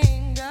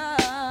fingers,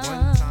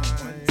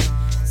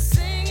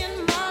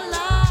 singing my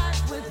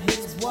life with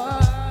his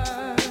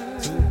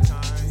words,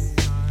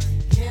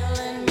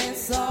 killing me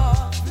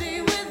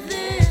softly with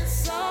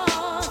this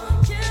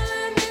song,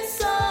 killing me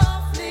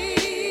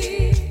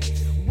softly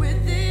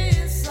with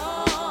this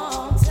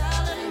song,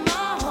 telling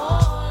my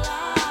whole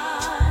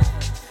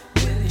life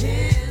with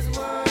his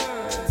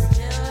words,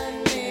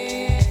 killing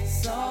me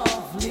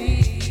softly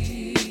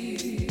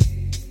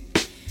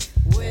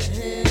with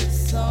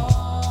his song.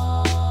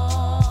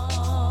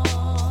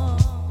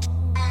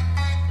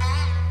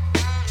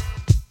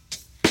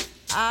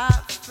 I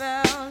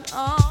felt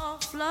all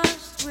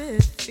flushed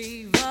with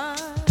fever,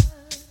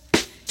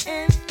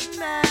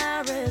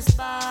 embarrassed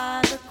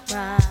by the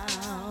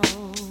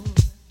crowd.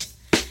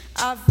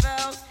 I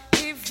felt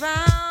he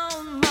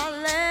found my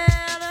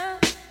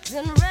letters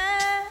and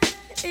read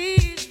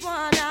each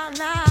one out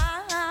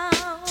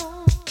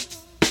loud.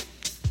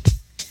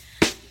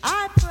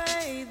 I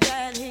prayed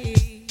that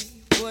he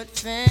would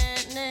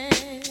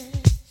finish,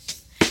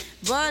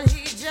 but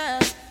he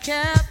just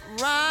kept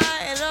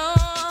right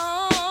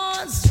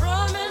on,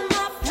 strumming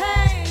my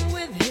pain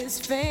with his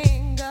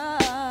fingers,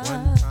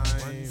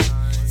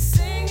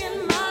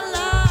 singing my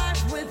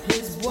life with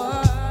his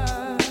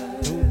words,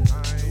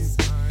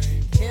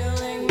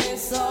 killing me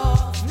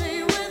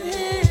softly with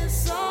his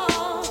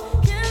song,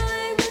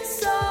 killing me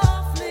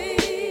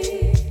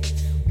softly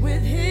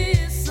with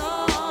his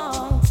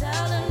song,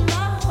 telling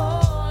my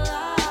whole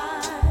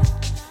life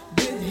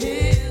with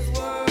his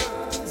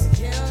words,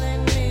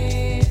 killing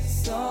me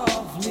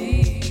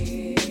softly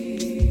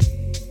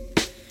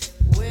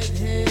with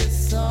his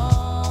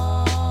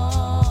song.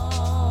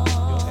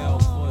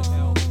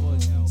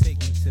 Take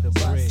me to the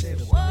bridge.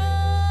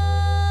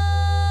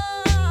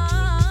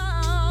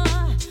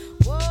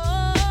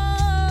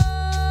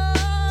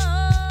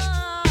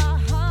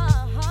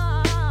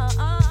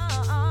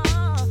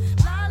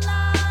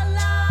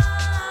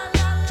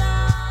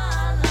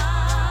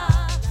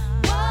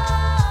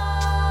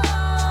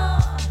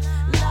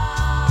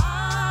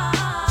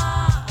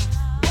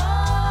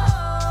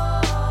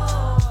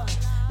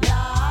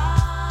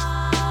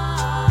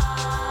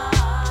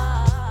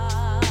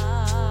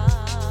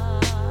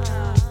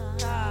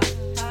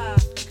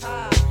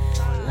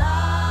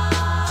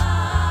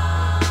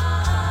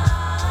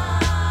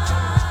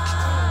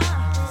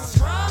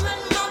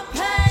 Strumming my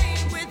pain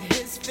with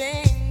his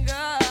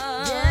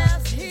fingers.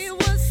 Yes, he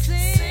was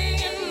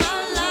singing my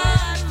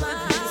life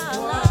with his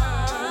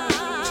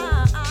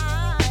words,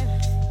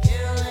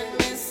 killing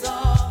me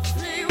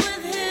softly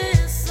with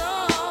his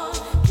song,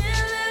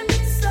 killing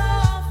me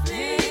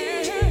softly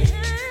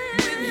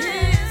with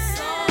his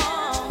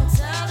song,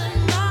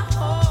 telling my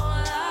whole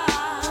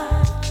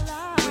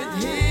life with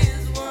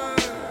his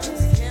words,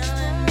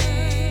 killing me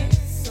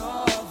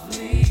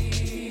softly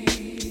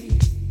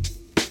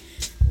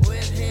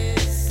with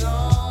his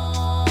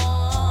song.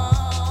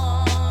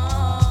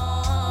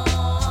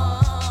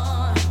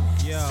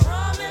 Yo,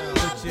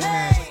 put your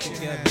hands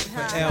together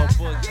for L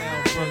Book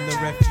from the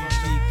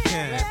refugee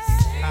camp.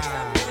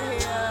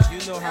 You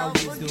know how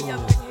we do.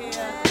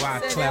 Why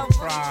Clef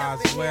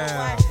cries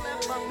well.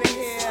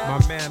 My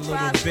man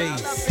Little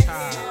Bass.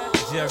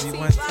 Jerry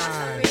one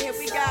time.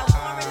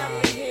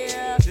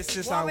 This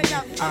is how we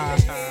refugee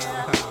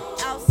camp.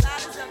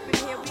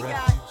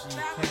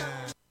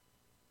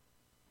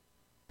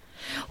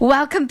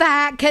 Welcome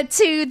back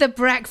to The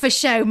Breakfast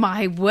Show.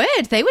 My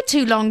word, they were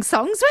two long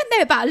songs, weren't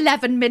they? About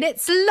 11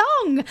 minutes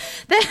long.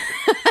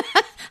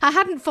 I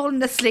hadn't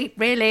fallen asleep,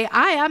 really.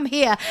 I am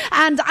here,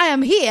 and I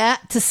am here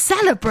to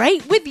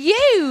celebrate with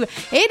you.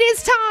 It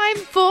is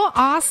time for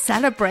our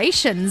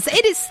celebrations.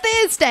 It is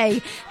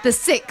Thursday, the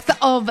 6th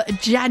of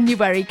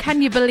January.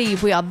 Can you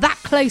believe we are that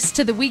close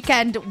to the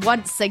weekend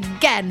once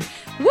again?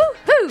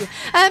 Woohoo!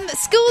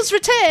 Schools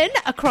return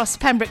across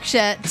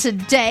Pembrokeshire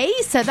today,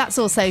 so that's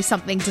also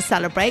something to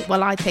celebrate.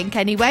 Well, I think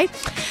anyway.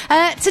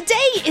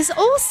 Today is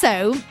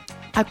also,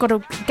 I've got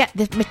to get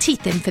my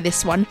teeth in for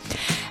this one,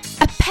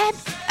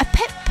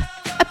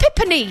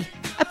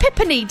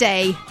 Epiphany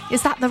Day.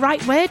 Is that the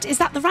right word? Is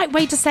that the right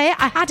way to say it?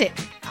 I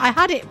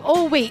had it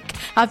all week.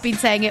 I've been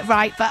saying it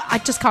right, but I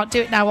just can't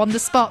do it now on the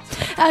spot.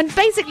 And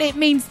basically it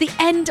means the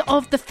end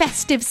of the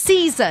festive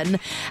season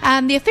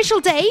and the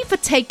official day for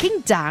taking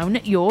down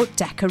your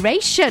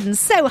decorations.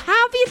 So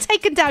have you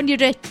taken down your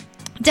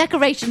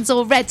decorations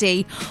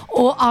already,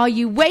 or are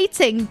you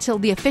waiting till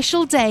the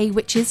official day,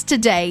 which is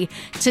today,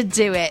 to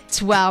do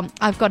it? Well,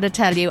 I've got to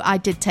tell you, I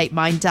did take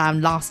mine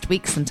down last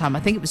week sometime.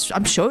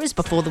 I'm sure it was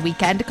before the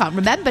weekend. I can't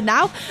remember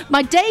now.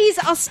 My days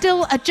are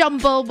still a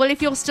jumble. Well,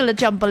 if you're still a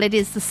jumble, it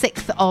is the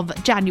 6th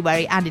of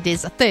January and it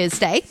is a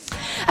Thursday.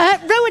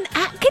 Rowan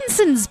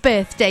Atkinson's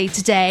birthday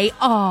today.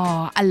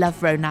 Oh, I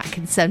love Rowan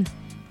Atkinson.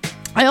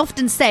 I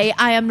often say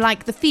I am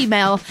like the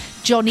female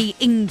Johnny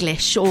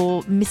English,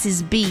 or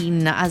Mrs.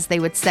 Bean, as they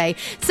would say.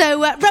 So,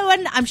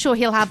 Rowan, I'm sure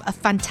he'll have a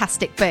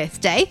fantastic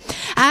birthday.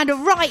 And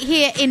right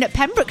here in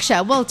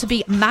Pembrokeshire, well, to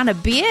be Manor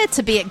Beer,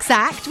 to be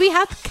exact, we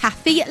have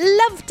Kathy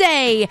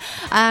Loveday.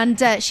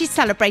 And she's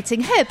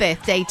celebrating her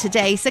birthday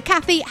today. So,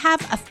 Kathy,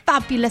 have a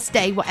fabulous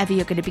day, whatever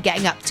you're going to be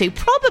getting up to.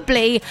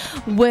 Probably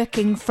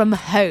working from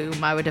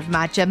home, I would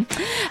imagine.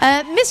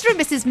 Mr. and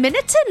Mrs.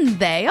 Minnerton,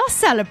 they are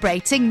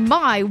celebrating,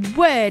 my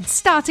word,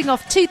 starting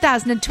off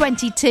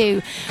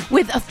 2022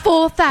 with a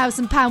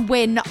 £4,000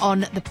 win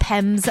on the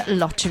Pems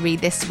lottery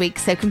this week.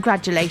 So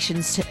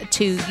congratulations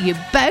to you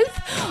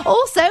both.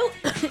 Also,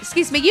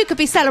 excuse me, you could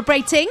be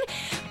celebrating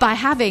by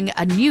having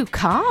a new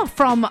car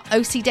from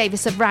OC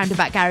Davis of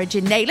Roundabout Garage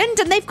in Neyland.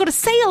 And they've got a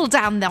sale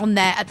down on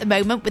there at the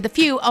moment with a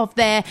few of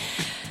their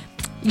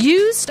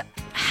used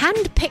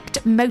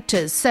hand-picked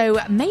motors.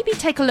 So maybe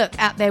take a look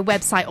at their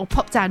website or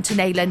pop down to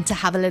Neyland to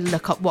have a little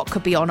look at what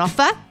could be on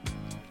offer.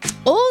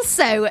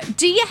 Also,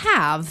 do you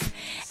have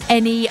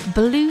any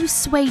blue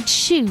suede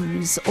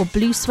shoes or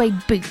blue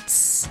suede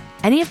boots?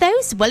 Any of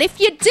those? Well, if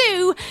you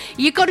do,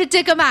 you got to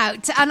dig them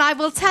out. And I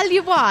will tell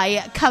you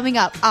why coming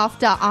up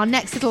after our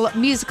next little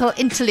musical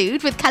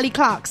interlude with Kelly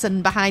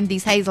Clarkson behind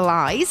these hazel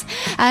eyes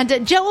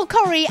and Joel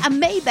Corey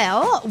and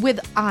Maybell with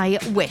I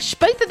Wish.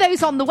 Both of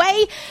those on the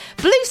way.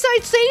 Blue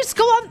suede shoes,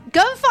 go on,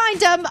 go and find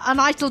them. And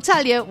I shall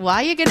tell you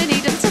why you're going to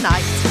need them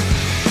tonight.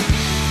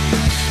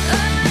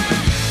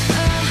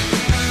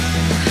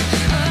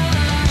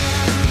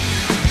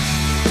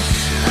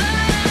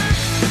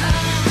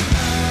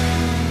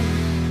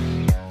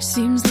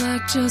 Seems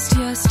like just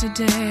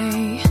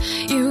yesterday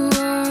you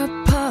were a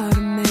part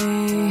of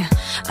me.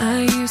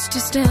 I used to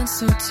stand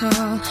so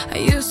tall, I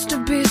used to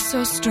be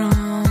so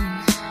strong.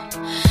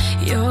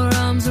 Your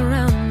arms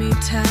around me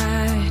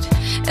tight,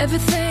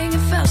 everything, it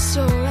felt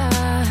so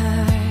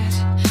right.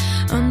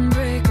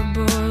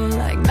 Unbreakable,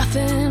 like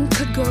nothing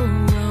could go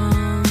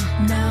wrong.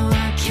 Now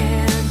I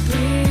can't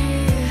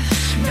breathe,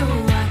 no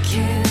I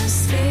can't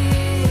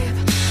sleep,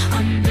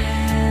 I'm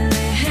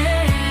barely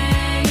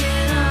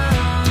hanging on.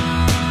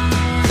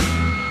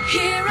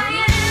 Here I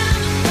am,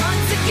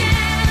 once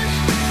again,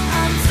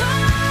 I'm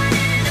torn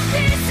into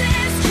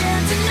pieces,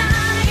 can't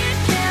deny it,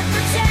 can't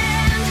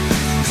pretend.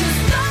 Just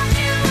thought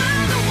you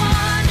were the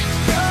one,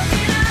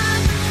 broken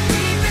up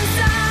deep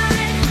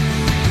inside,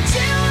 but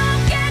you won't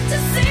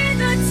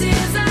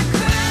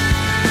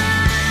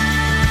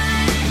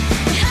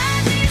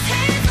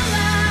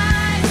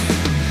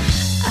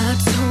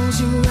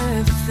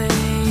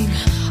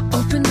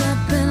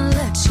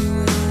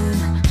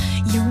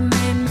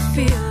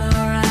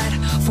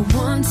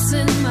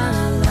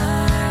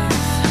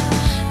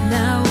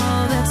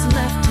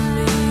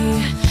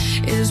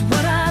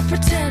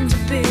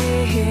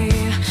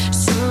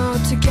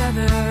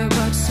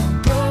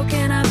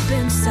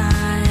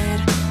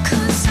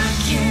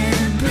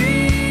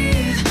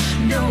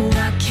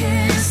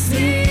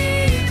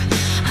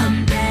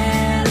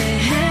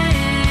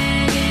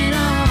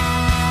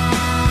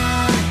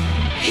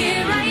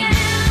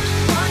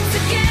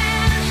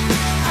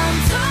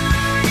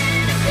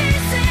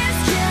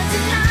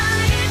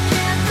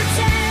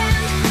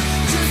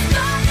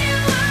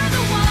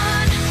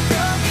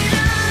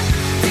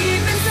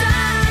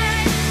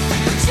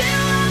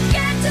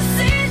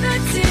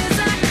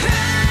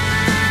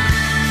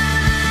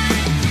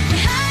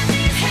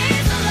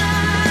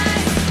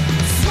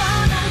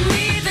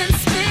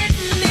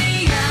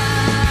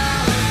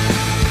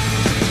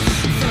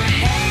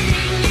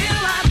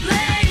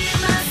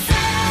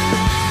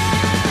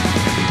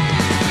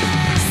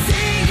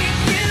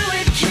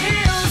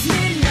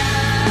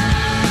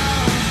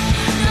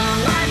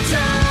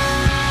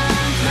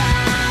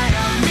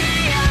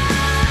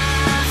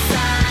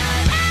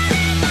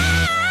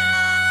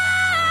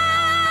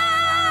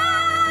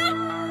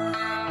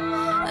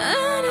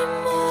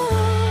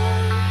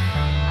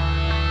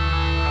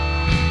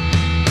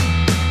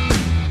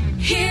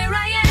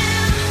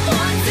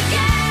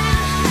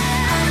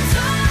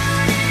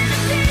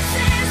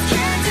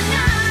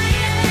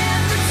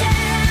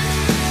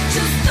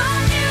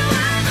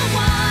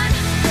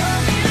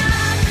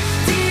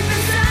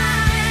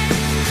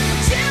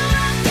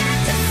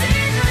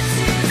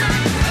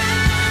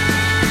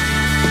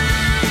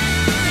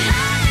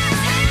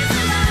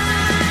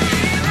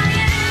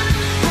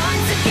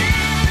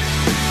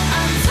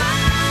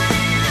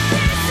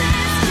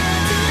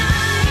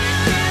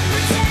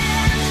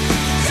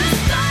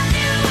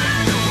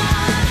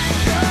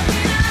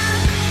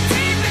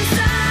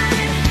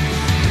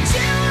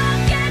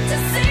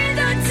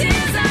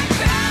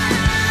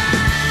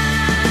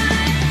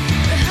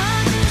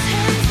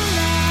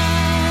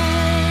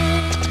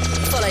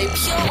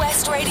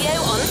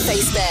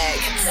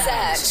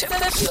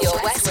for Pure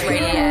West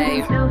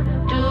Radio.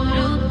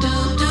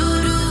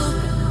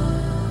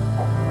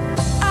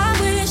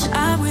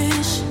 I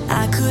wish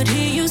I could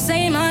hear you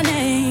say my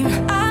name.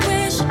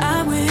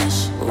 I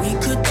wish we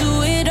could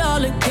do it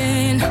all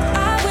again.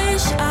 I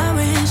wish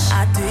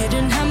I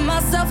didn't have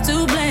myself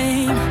to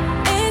blame.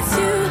 It's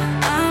you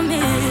I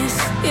miss,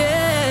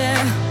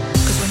 yeah.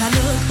 'Cause when I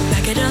look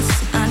back at us,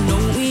 I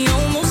know we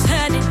almost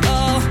had it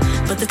all,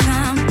 but the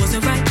time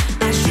wasn't right.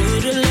 I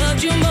should've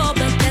loved you more,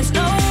 but there's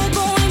no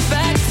going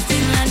back.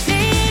 Still I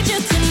need you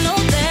to know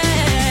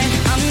that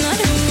I'm not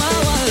who I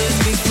was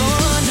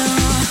before, no.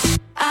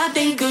 I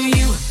think of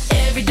you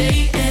every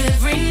day,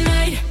 every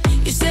night.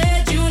 You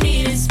said you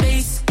needed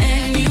space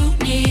and you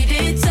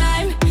needed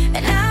time,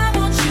 and I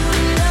want you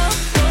to know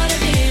what I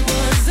did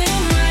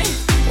wasn't right.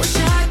 Wish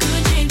I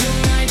could change your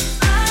mind.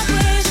 I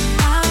wish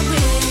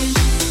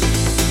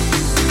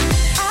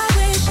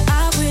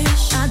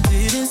I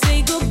didn't say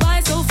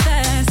goodbye so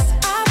fast.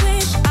 I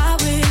wish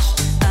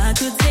I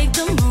could take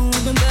the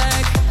moment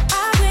back.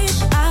 I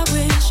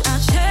wish I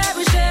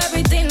cherished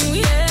everything we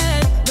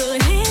had, but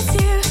it's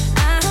you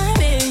I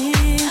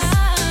miss.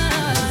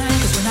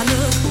 'Cause when I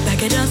look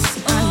back at us,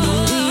 I know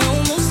we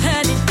almost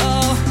had it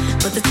all,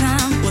 but the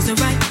time wasn't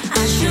right.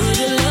 I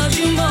should've loved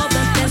you more,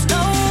 but there's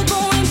no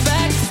going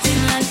back.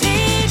 Still I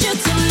need you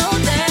to know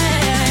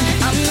that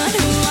I'm not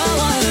who I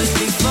was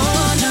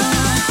before, no.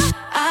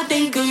 I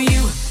think of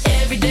you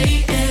every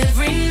day,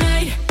 every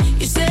night.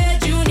 You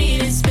said you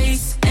needed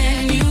space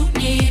and you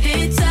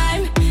needed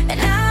time, and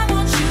I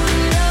want you to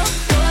know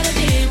what I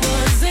did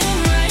wasn't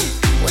right.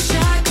 Wish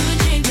I could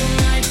change your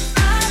mind.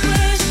 I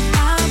wish.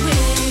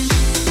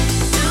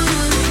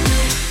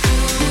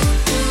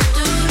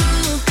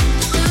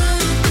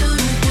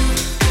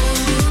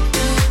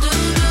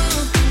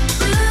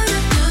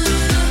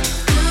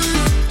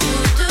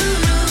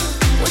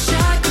 Wish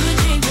I could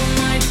change your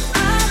mind.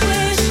 I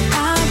wish.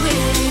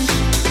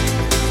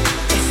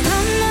 It's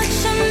not much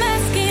I'm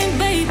asking,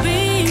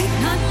 baby.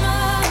 Not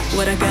much.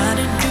 What I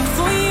gotta do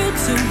for you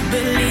to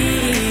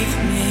believe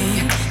me?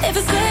 If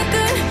a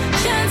second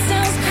chance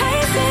sounds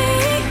crazy,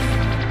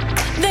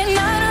 then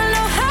I don't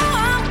know how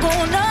I'm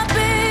gonna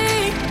be.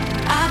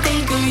 I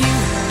think of you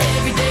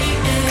every day,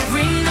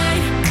 every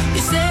night.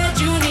 You said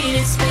you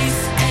needed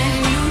space and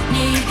you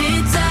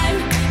needed time,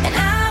 and I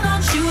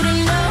want you to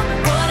know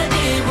what I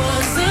did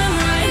wasn't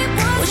right.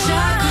 Wish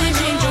I could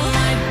change your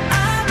mind.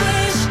 I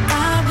wish.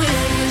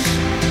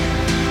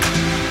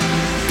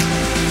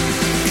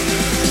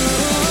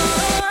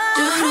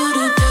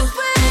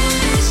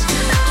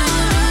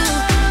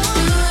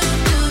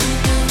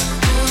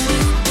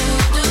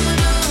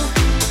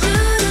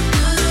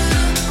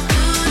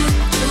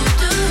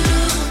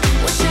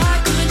 Wish I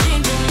could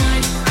change your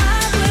mind. I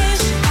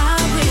wish.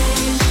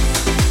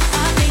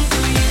 I think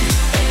of you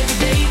every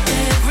day,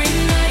 every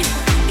night.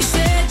 You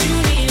said you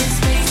needed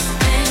space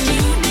and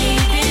you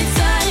needed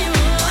time.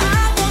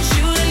 I want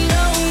you to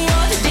know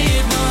what I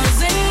did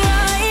wasn't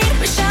right.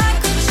 Wish I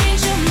could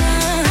change your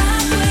mind.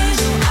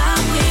 I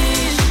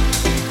wish.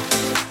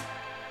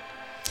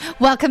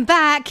 Welcome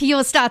back.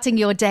 You're starting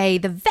your day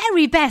the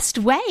very best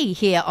way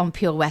here on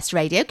Pure West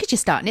Radio, because you're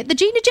starting it the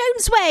Gina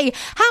Jones way.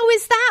 How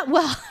is that?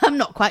 Well, I'm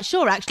not quite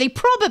sure, actually.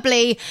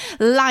 Probably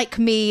like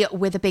me,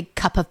 with a big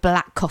cup of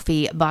black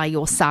coffee by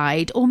your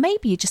side, or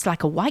maybe you just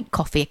like a white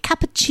coffee, a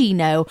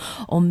cappuccino,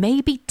 or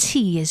maybe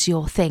tea is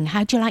your thing.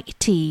 How do you like your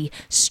tea?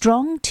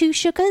 Strong, 2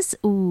 sugars?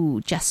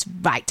 Ooh, just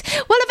right.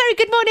 Well, a very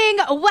good morning.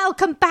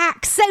 Welcome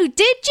back. So,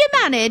 did you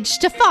manage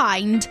to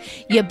find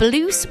your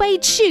blue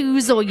suede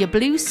shoes or your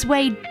blue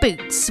suede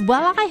boots?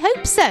 Well, I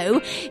hope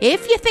so.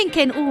 If you're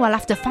thinking, oh, I'll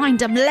have to find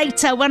them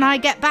later when I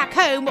get back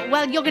home,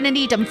 well, you're going to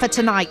need them for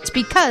tonight,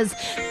 because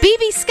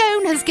BB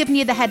Scone has given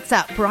you the heads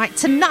up, right?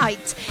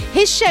 Tonight,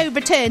 his show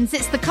returns.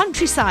 It's the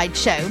Countryside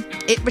Show.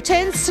 It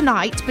returns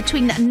tonight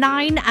between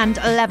 9 and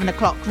 11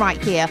 o'clock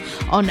right here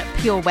on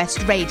Pure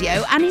West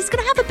Radio. And he's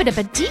going to have a bit of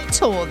a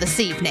detour this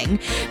evening,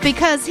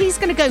 because he's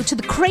going to go to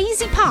the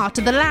crazy part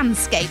of the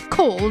landscape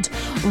called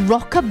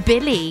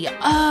Rockabilly.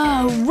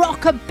 Oh,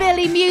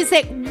 Rockabilly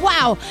music.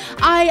 Wow.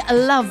 I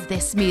love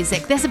this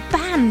music. There's a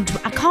band,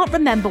 I can't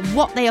remember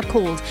what they are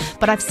called,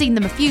 but I've seen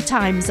them a few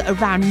times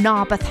around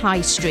Narberth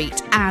High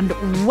Street, and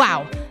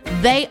wow,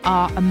 they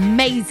are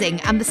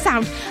amazing. And the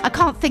sound, I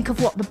can't think of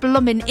what the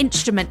blooming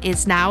instrument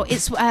is now.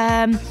 It's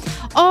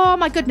oh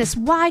my goodness,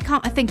 why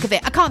can't I think of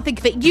it? I can't think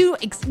of it.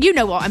 You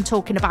know what I'm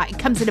talking about. It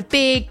comes in a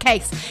big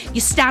case.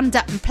 You stand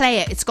up and play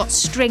it. It's got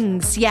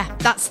strings. Yeah,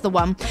 that's the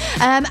one.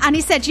 And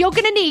he said you're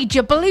going to need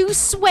your blue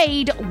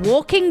suede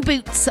walking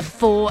boots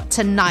for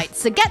tonight.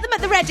 So get them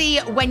at the ready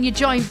when you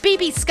join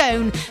BB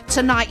Scone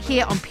tonight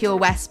here on Pure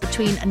West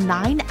between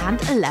 9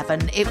 and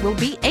 11. It will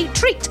be a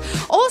treat.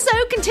 Also,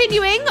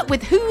 continuing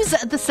with Who's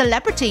the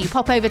Celebrity,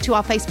 pop over to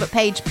our Facebook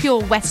page,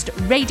 Pure West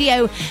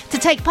Radio, to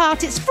take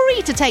part. It's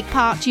free to take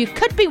part. You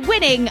could be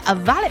winning a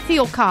valet for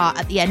your car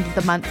at the end of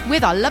the month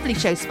with our lovely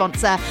show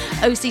sponsor,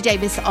 OC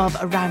Davis of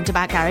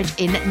Roundabout Garage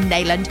in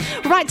Neyland.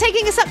 Right,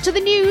 taking us up to the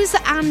news,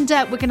 and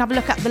we're going to have a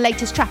look at the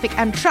latest traffic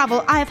and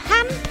travel. I have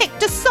handpicked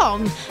picked a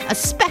song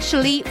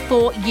especially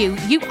for you.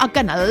 You are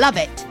going to love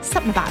it.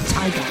 Something about a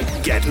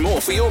tiger. Get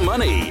more for your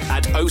money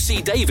at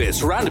OC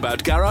Davis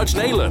Roundabout Garage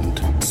Neyland.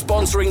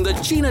 Sponsoring the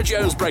Gina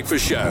Jones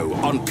Breakfast Show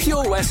on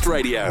Pure West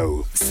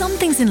Radio. Some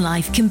things in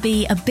life can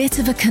be a bit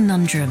of a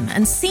conundrum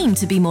and seem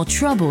to be more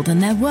trouble than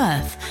they're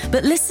worth.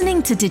 But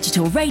listening to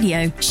digital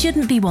radio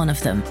shouldn't be one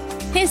of them.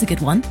 Here's a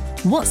good one.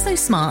 What's so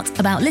smart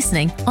about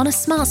listening on a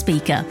smart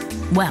speaker?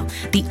 Well,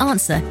 the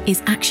answer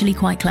is actually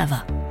quite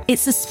clever.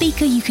 It's a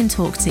speaker you can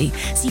talk to,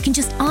 so you can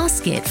just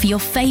ask it for your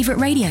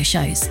favourite radio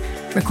shows.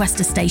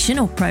 Request a station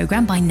or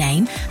programme by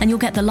name and you'll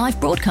get the live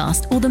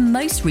broadcast or the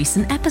most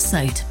recent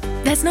episode.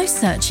 There's no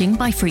searching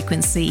by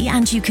frequency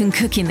and you can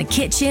cook in the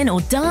kitchen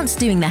or dance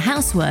doing the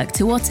housework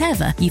to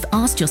whatever you've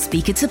asked your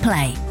speaker to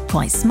play.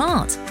 Quite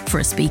smart for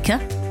a speaker.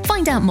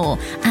 Find out more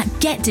at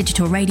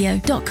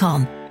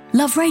getdigitalradio.com.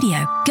 Love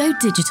radio. Go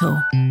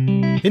digital.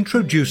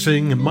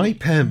 Introducing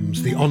MyPems,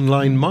 the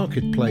online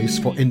marketplace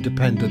for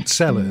independent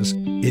sellers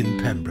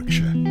in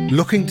Pembrokeshire.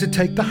 Looking to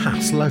take the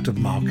hassle out of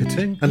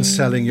marketing and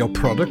selling your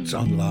products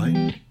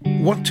online?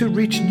 Want to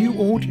reach new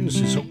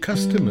audiences or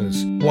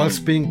customers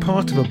whilst being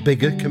part of a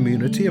bigger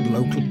community of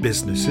local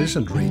businesses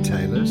and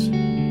retailers?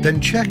 Then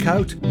check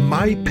out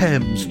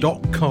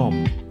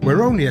mypems.com.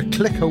 We're only a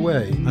click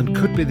away and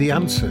could be the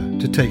answer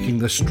to taking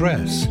the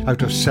stress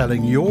out of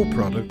selling your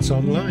products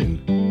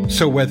online.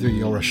 So whether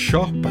you're a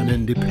shop, an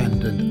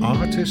independent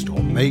artist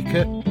or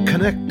maker,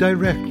 connect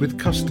direct with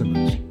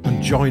customers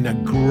and join a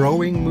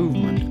growing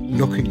movement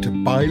looking to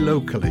buy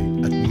locally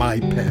at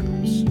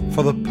MyPems.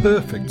 For the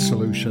perfect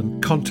solution,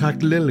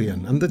 contact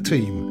Lillian and the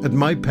team at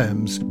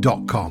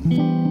mypems.com.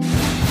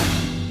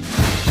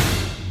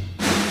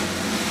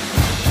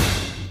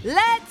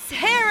 Let's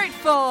hear it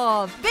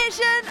for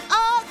Vision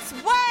Arts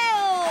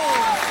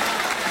Wales!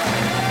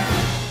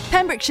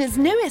 Pembrokeshire's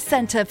newest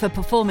centre for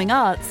performing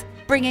arts,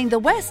 bringing the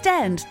West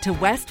End to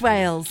West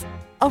Wales,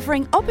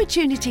 offering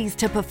opportunities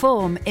to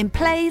perform in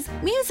plays,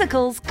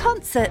 musicals,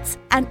 concerts,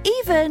 and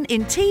even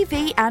in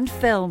TV and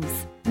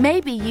films.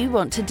 Maybe you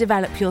want to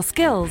develop your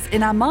skills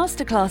in our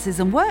masterclasses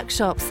and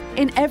workshops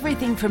in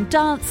everything from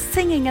dance,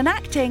 singing and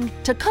acting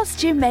to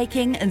costume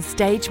making and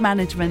stage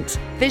management.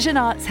 Vision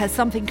Arts has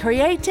something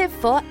creative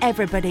for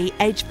everybody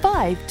aged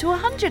 5 to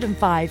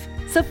 105.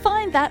 So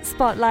find that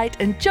spotlight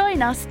and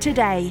join us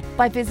today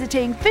by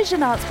visiting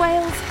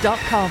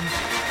visionartswales.com.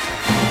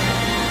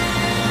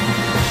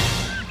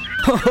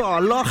 Oh,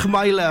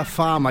 Lochmeyler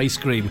Farm Ice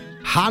Cream.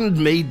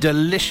 Handmade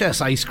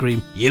delicious ice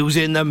cream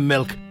using the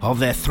milk of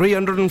their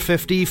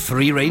 350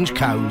 free-range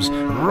cows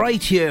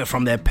right here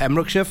from their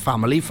Pembrokeshire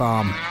family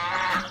farm.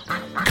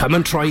 Come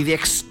and try the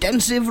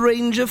extensive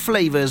range of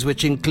flavours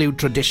which include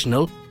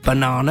traditional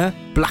banana,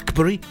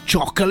 blackberry,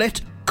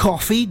 chocolate,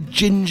 coffee,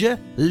 ginger,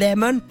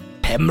 lemon,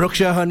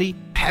 Pembrokeshire honey,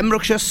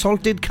 Pembrokeshire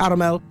salted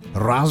caramel,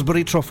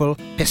 raspberry truffle,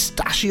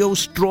 pistachio,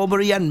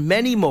 strawberry and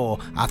many more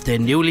at their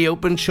newly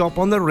opened shop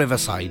on the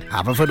Riverside,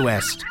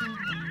 Haverfordwest.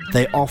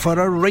 They offer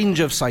a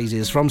range of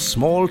sizes from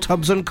small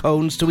tubs and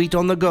cones to eat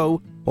on the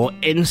go or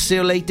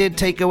insulated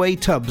takeaway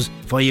tubs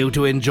for you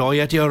to enjoy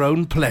at your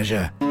own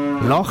pleasure.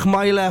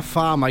 Lochmeyler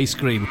Farm Ice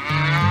Cream.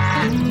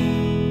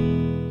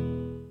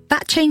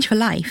 That Change for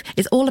Life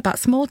is all about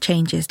small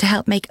changes to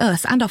help make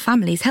us and our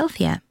families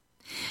healthier.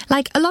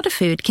 Like, a lot of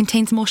food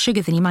contains more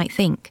sugar than you might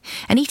think,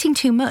 and eating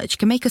too much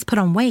can make us put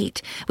on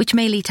weight, which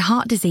may lead to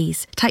heart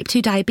disease, type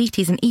 2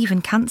 diabetes and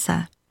even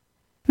cancer.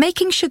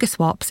 Making sugar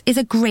swaps is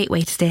a great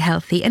way to stay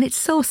healthy, and it's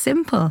so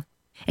simple.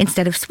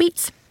 Instead of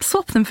sweets,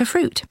 swap them for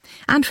fruit.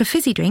 And for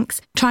fizzy drinks,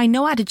 try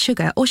no added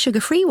sugar or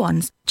sugar-free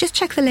ones. Just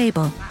check the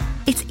label.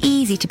 It's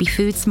easy to be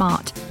food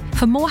smart.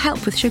 For more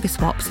help with sugar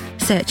swaps,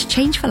 search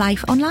Change for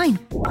Life online.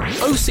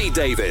 OC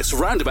Davis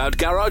Roundabout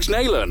Garage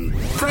Neyland.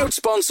 Proud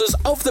sponsors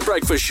of The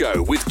Breakfast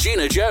Show with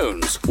Gina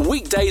Jones.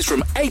 Weekdays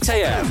from 8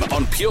 a.m.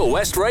 on Pure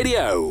West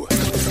Radio.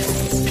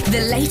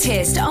 The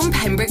latest on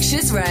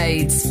Pembrokeshire's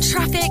roads,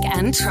 traffic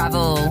and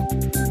travel.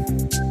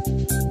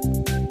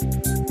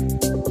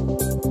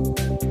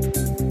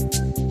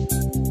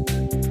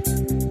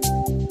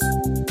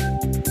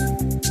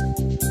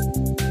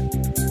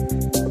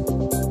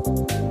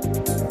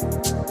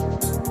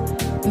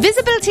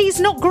 Visibility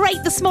is not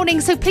great this morning,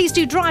 so please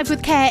do drive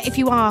with care if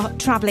you are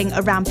travelling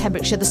around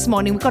Pembrokeshire this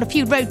morning. We've got a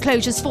few road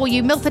closures for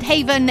you. Milford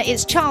Haven,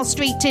 it's Charles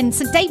Street. In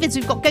St David's,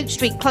 we've got Goat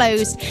Street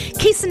closed.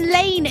 Keeson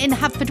Lane in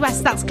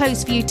Haverfordwest, that's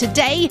closed for you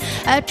today.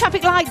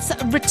 Traffic lights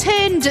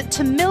returned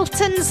to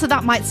Milton, so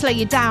that might slow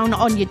you down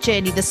on your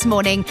journey this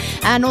morning.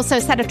 And also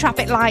a set of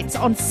traffic lights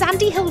on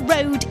Sandy Hill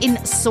Road in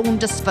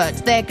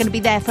Saundersfoot. They're going to be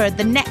there for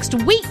the next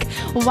week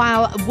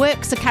while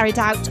works are carried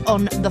out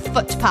on the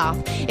footpath.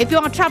 If you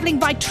are travelling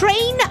by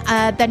train,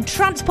 then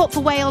Transport for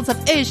Wales have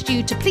urged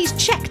you to please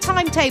check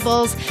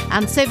timetables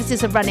and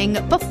services are running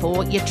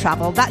before you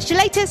travel. That's your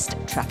latest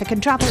traffic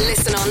and travel.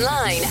 Listen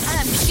online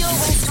at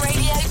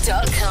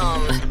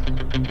purewestradio.com.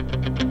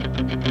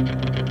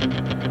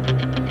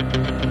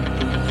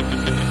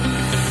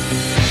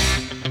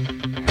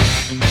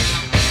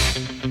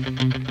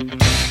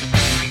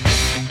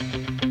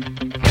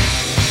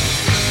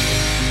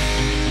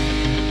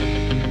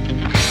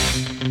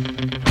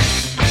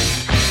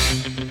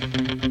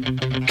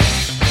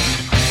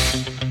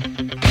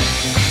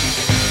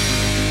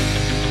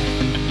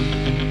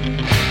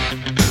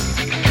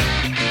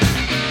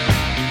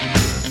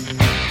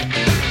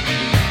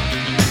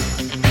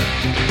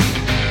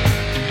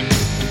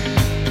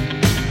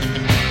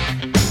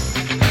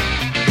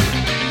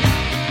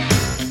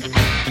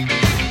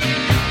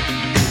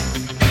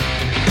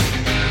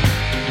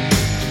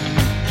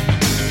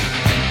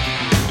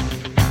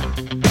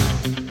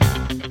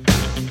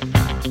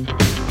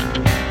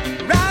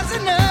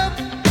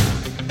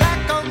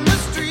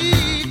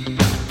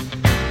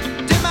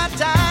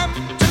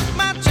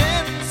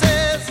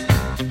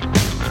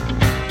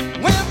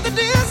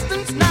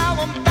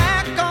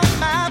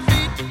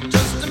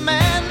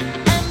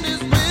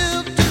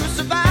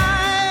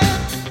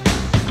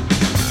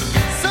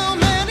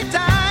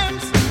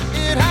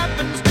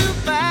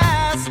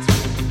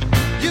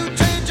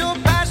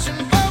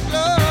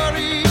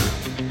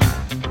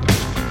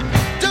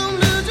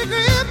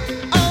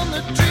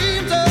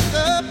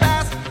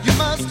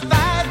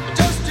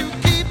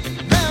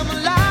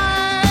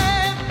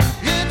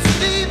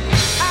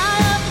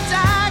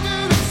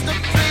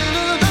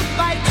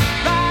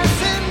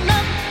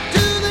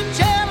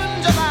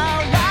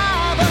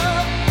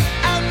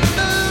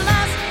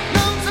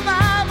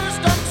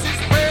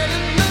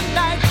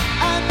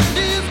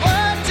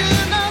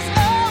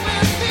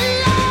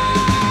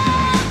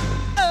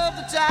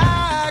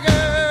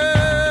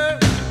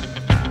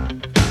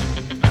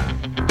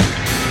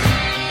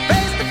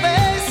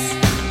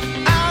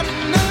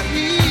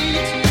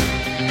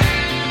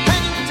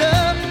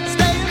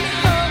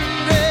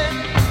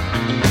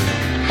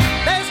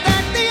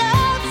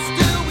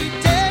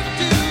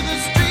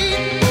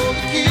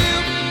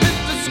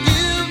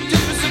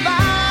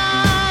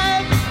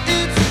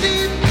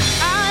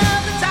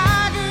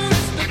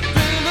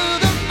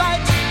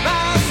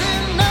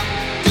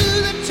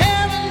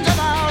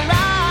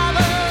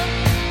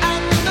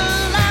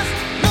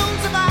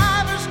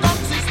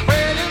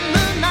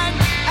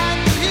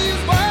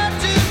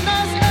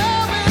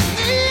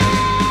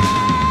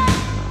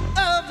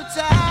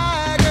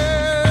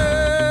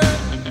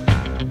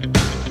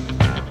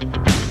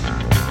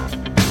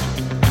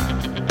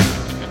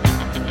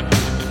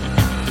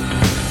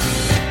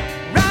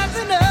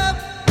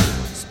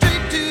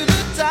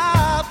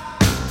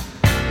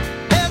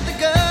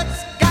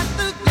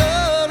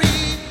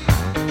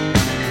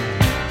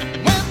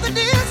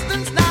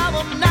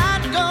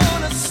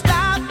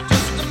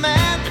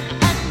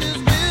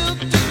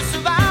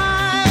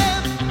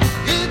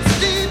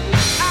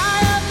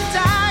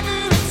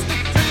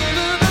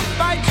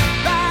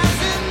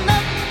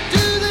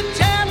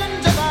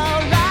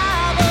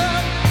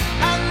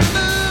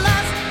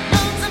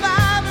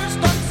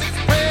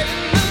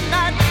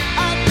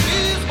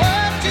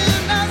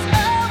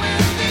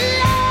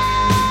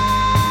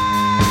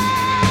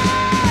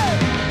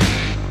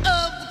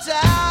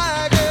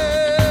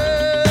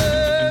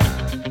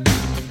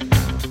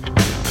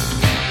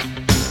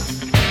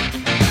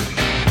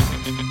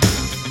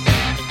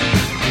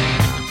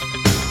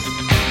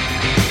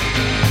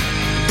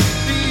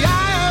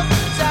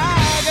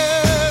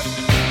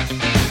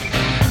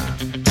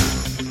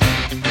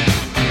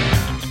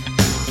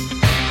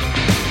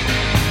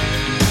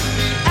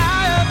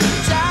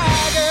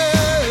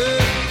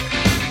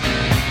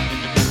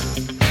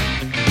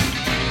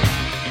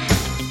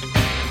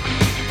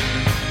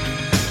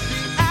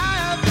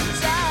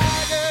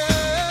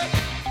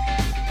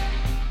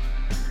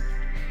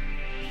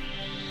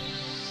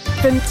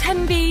 From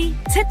Tenby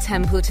to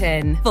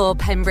Templeton for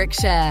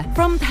Pembrokeshire.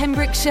 From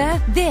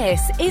Pembrokeshire, this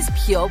is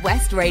Pure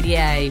West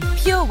Radio.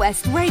 Pure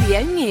West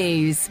Radio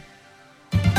News.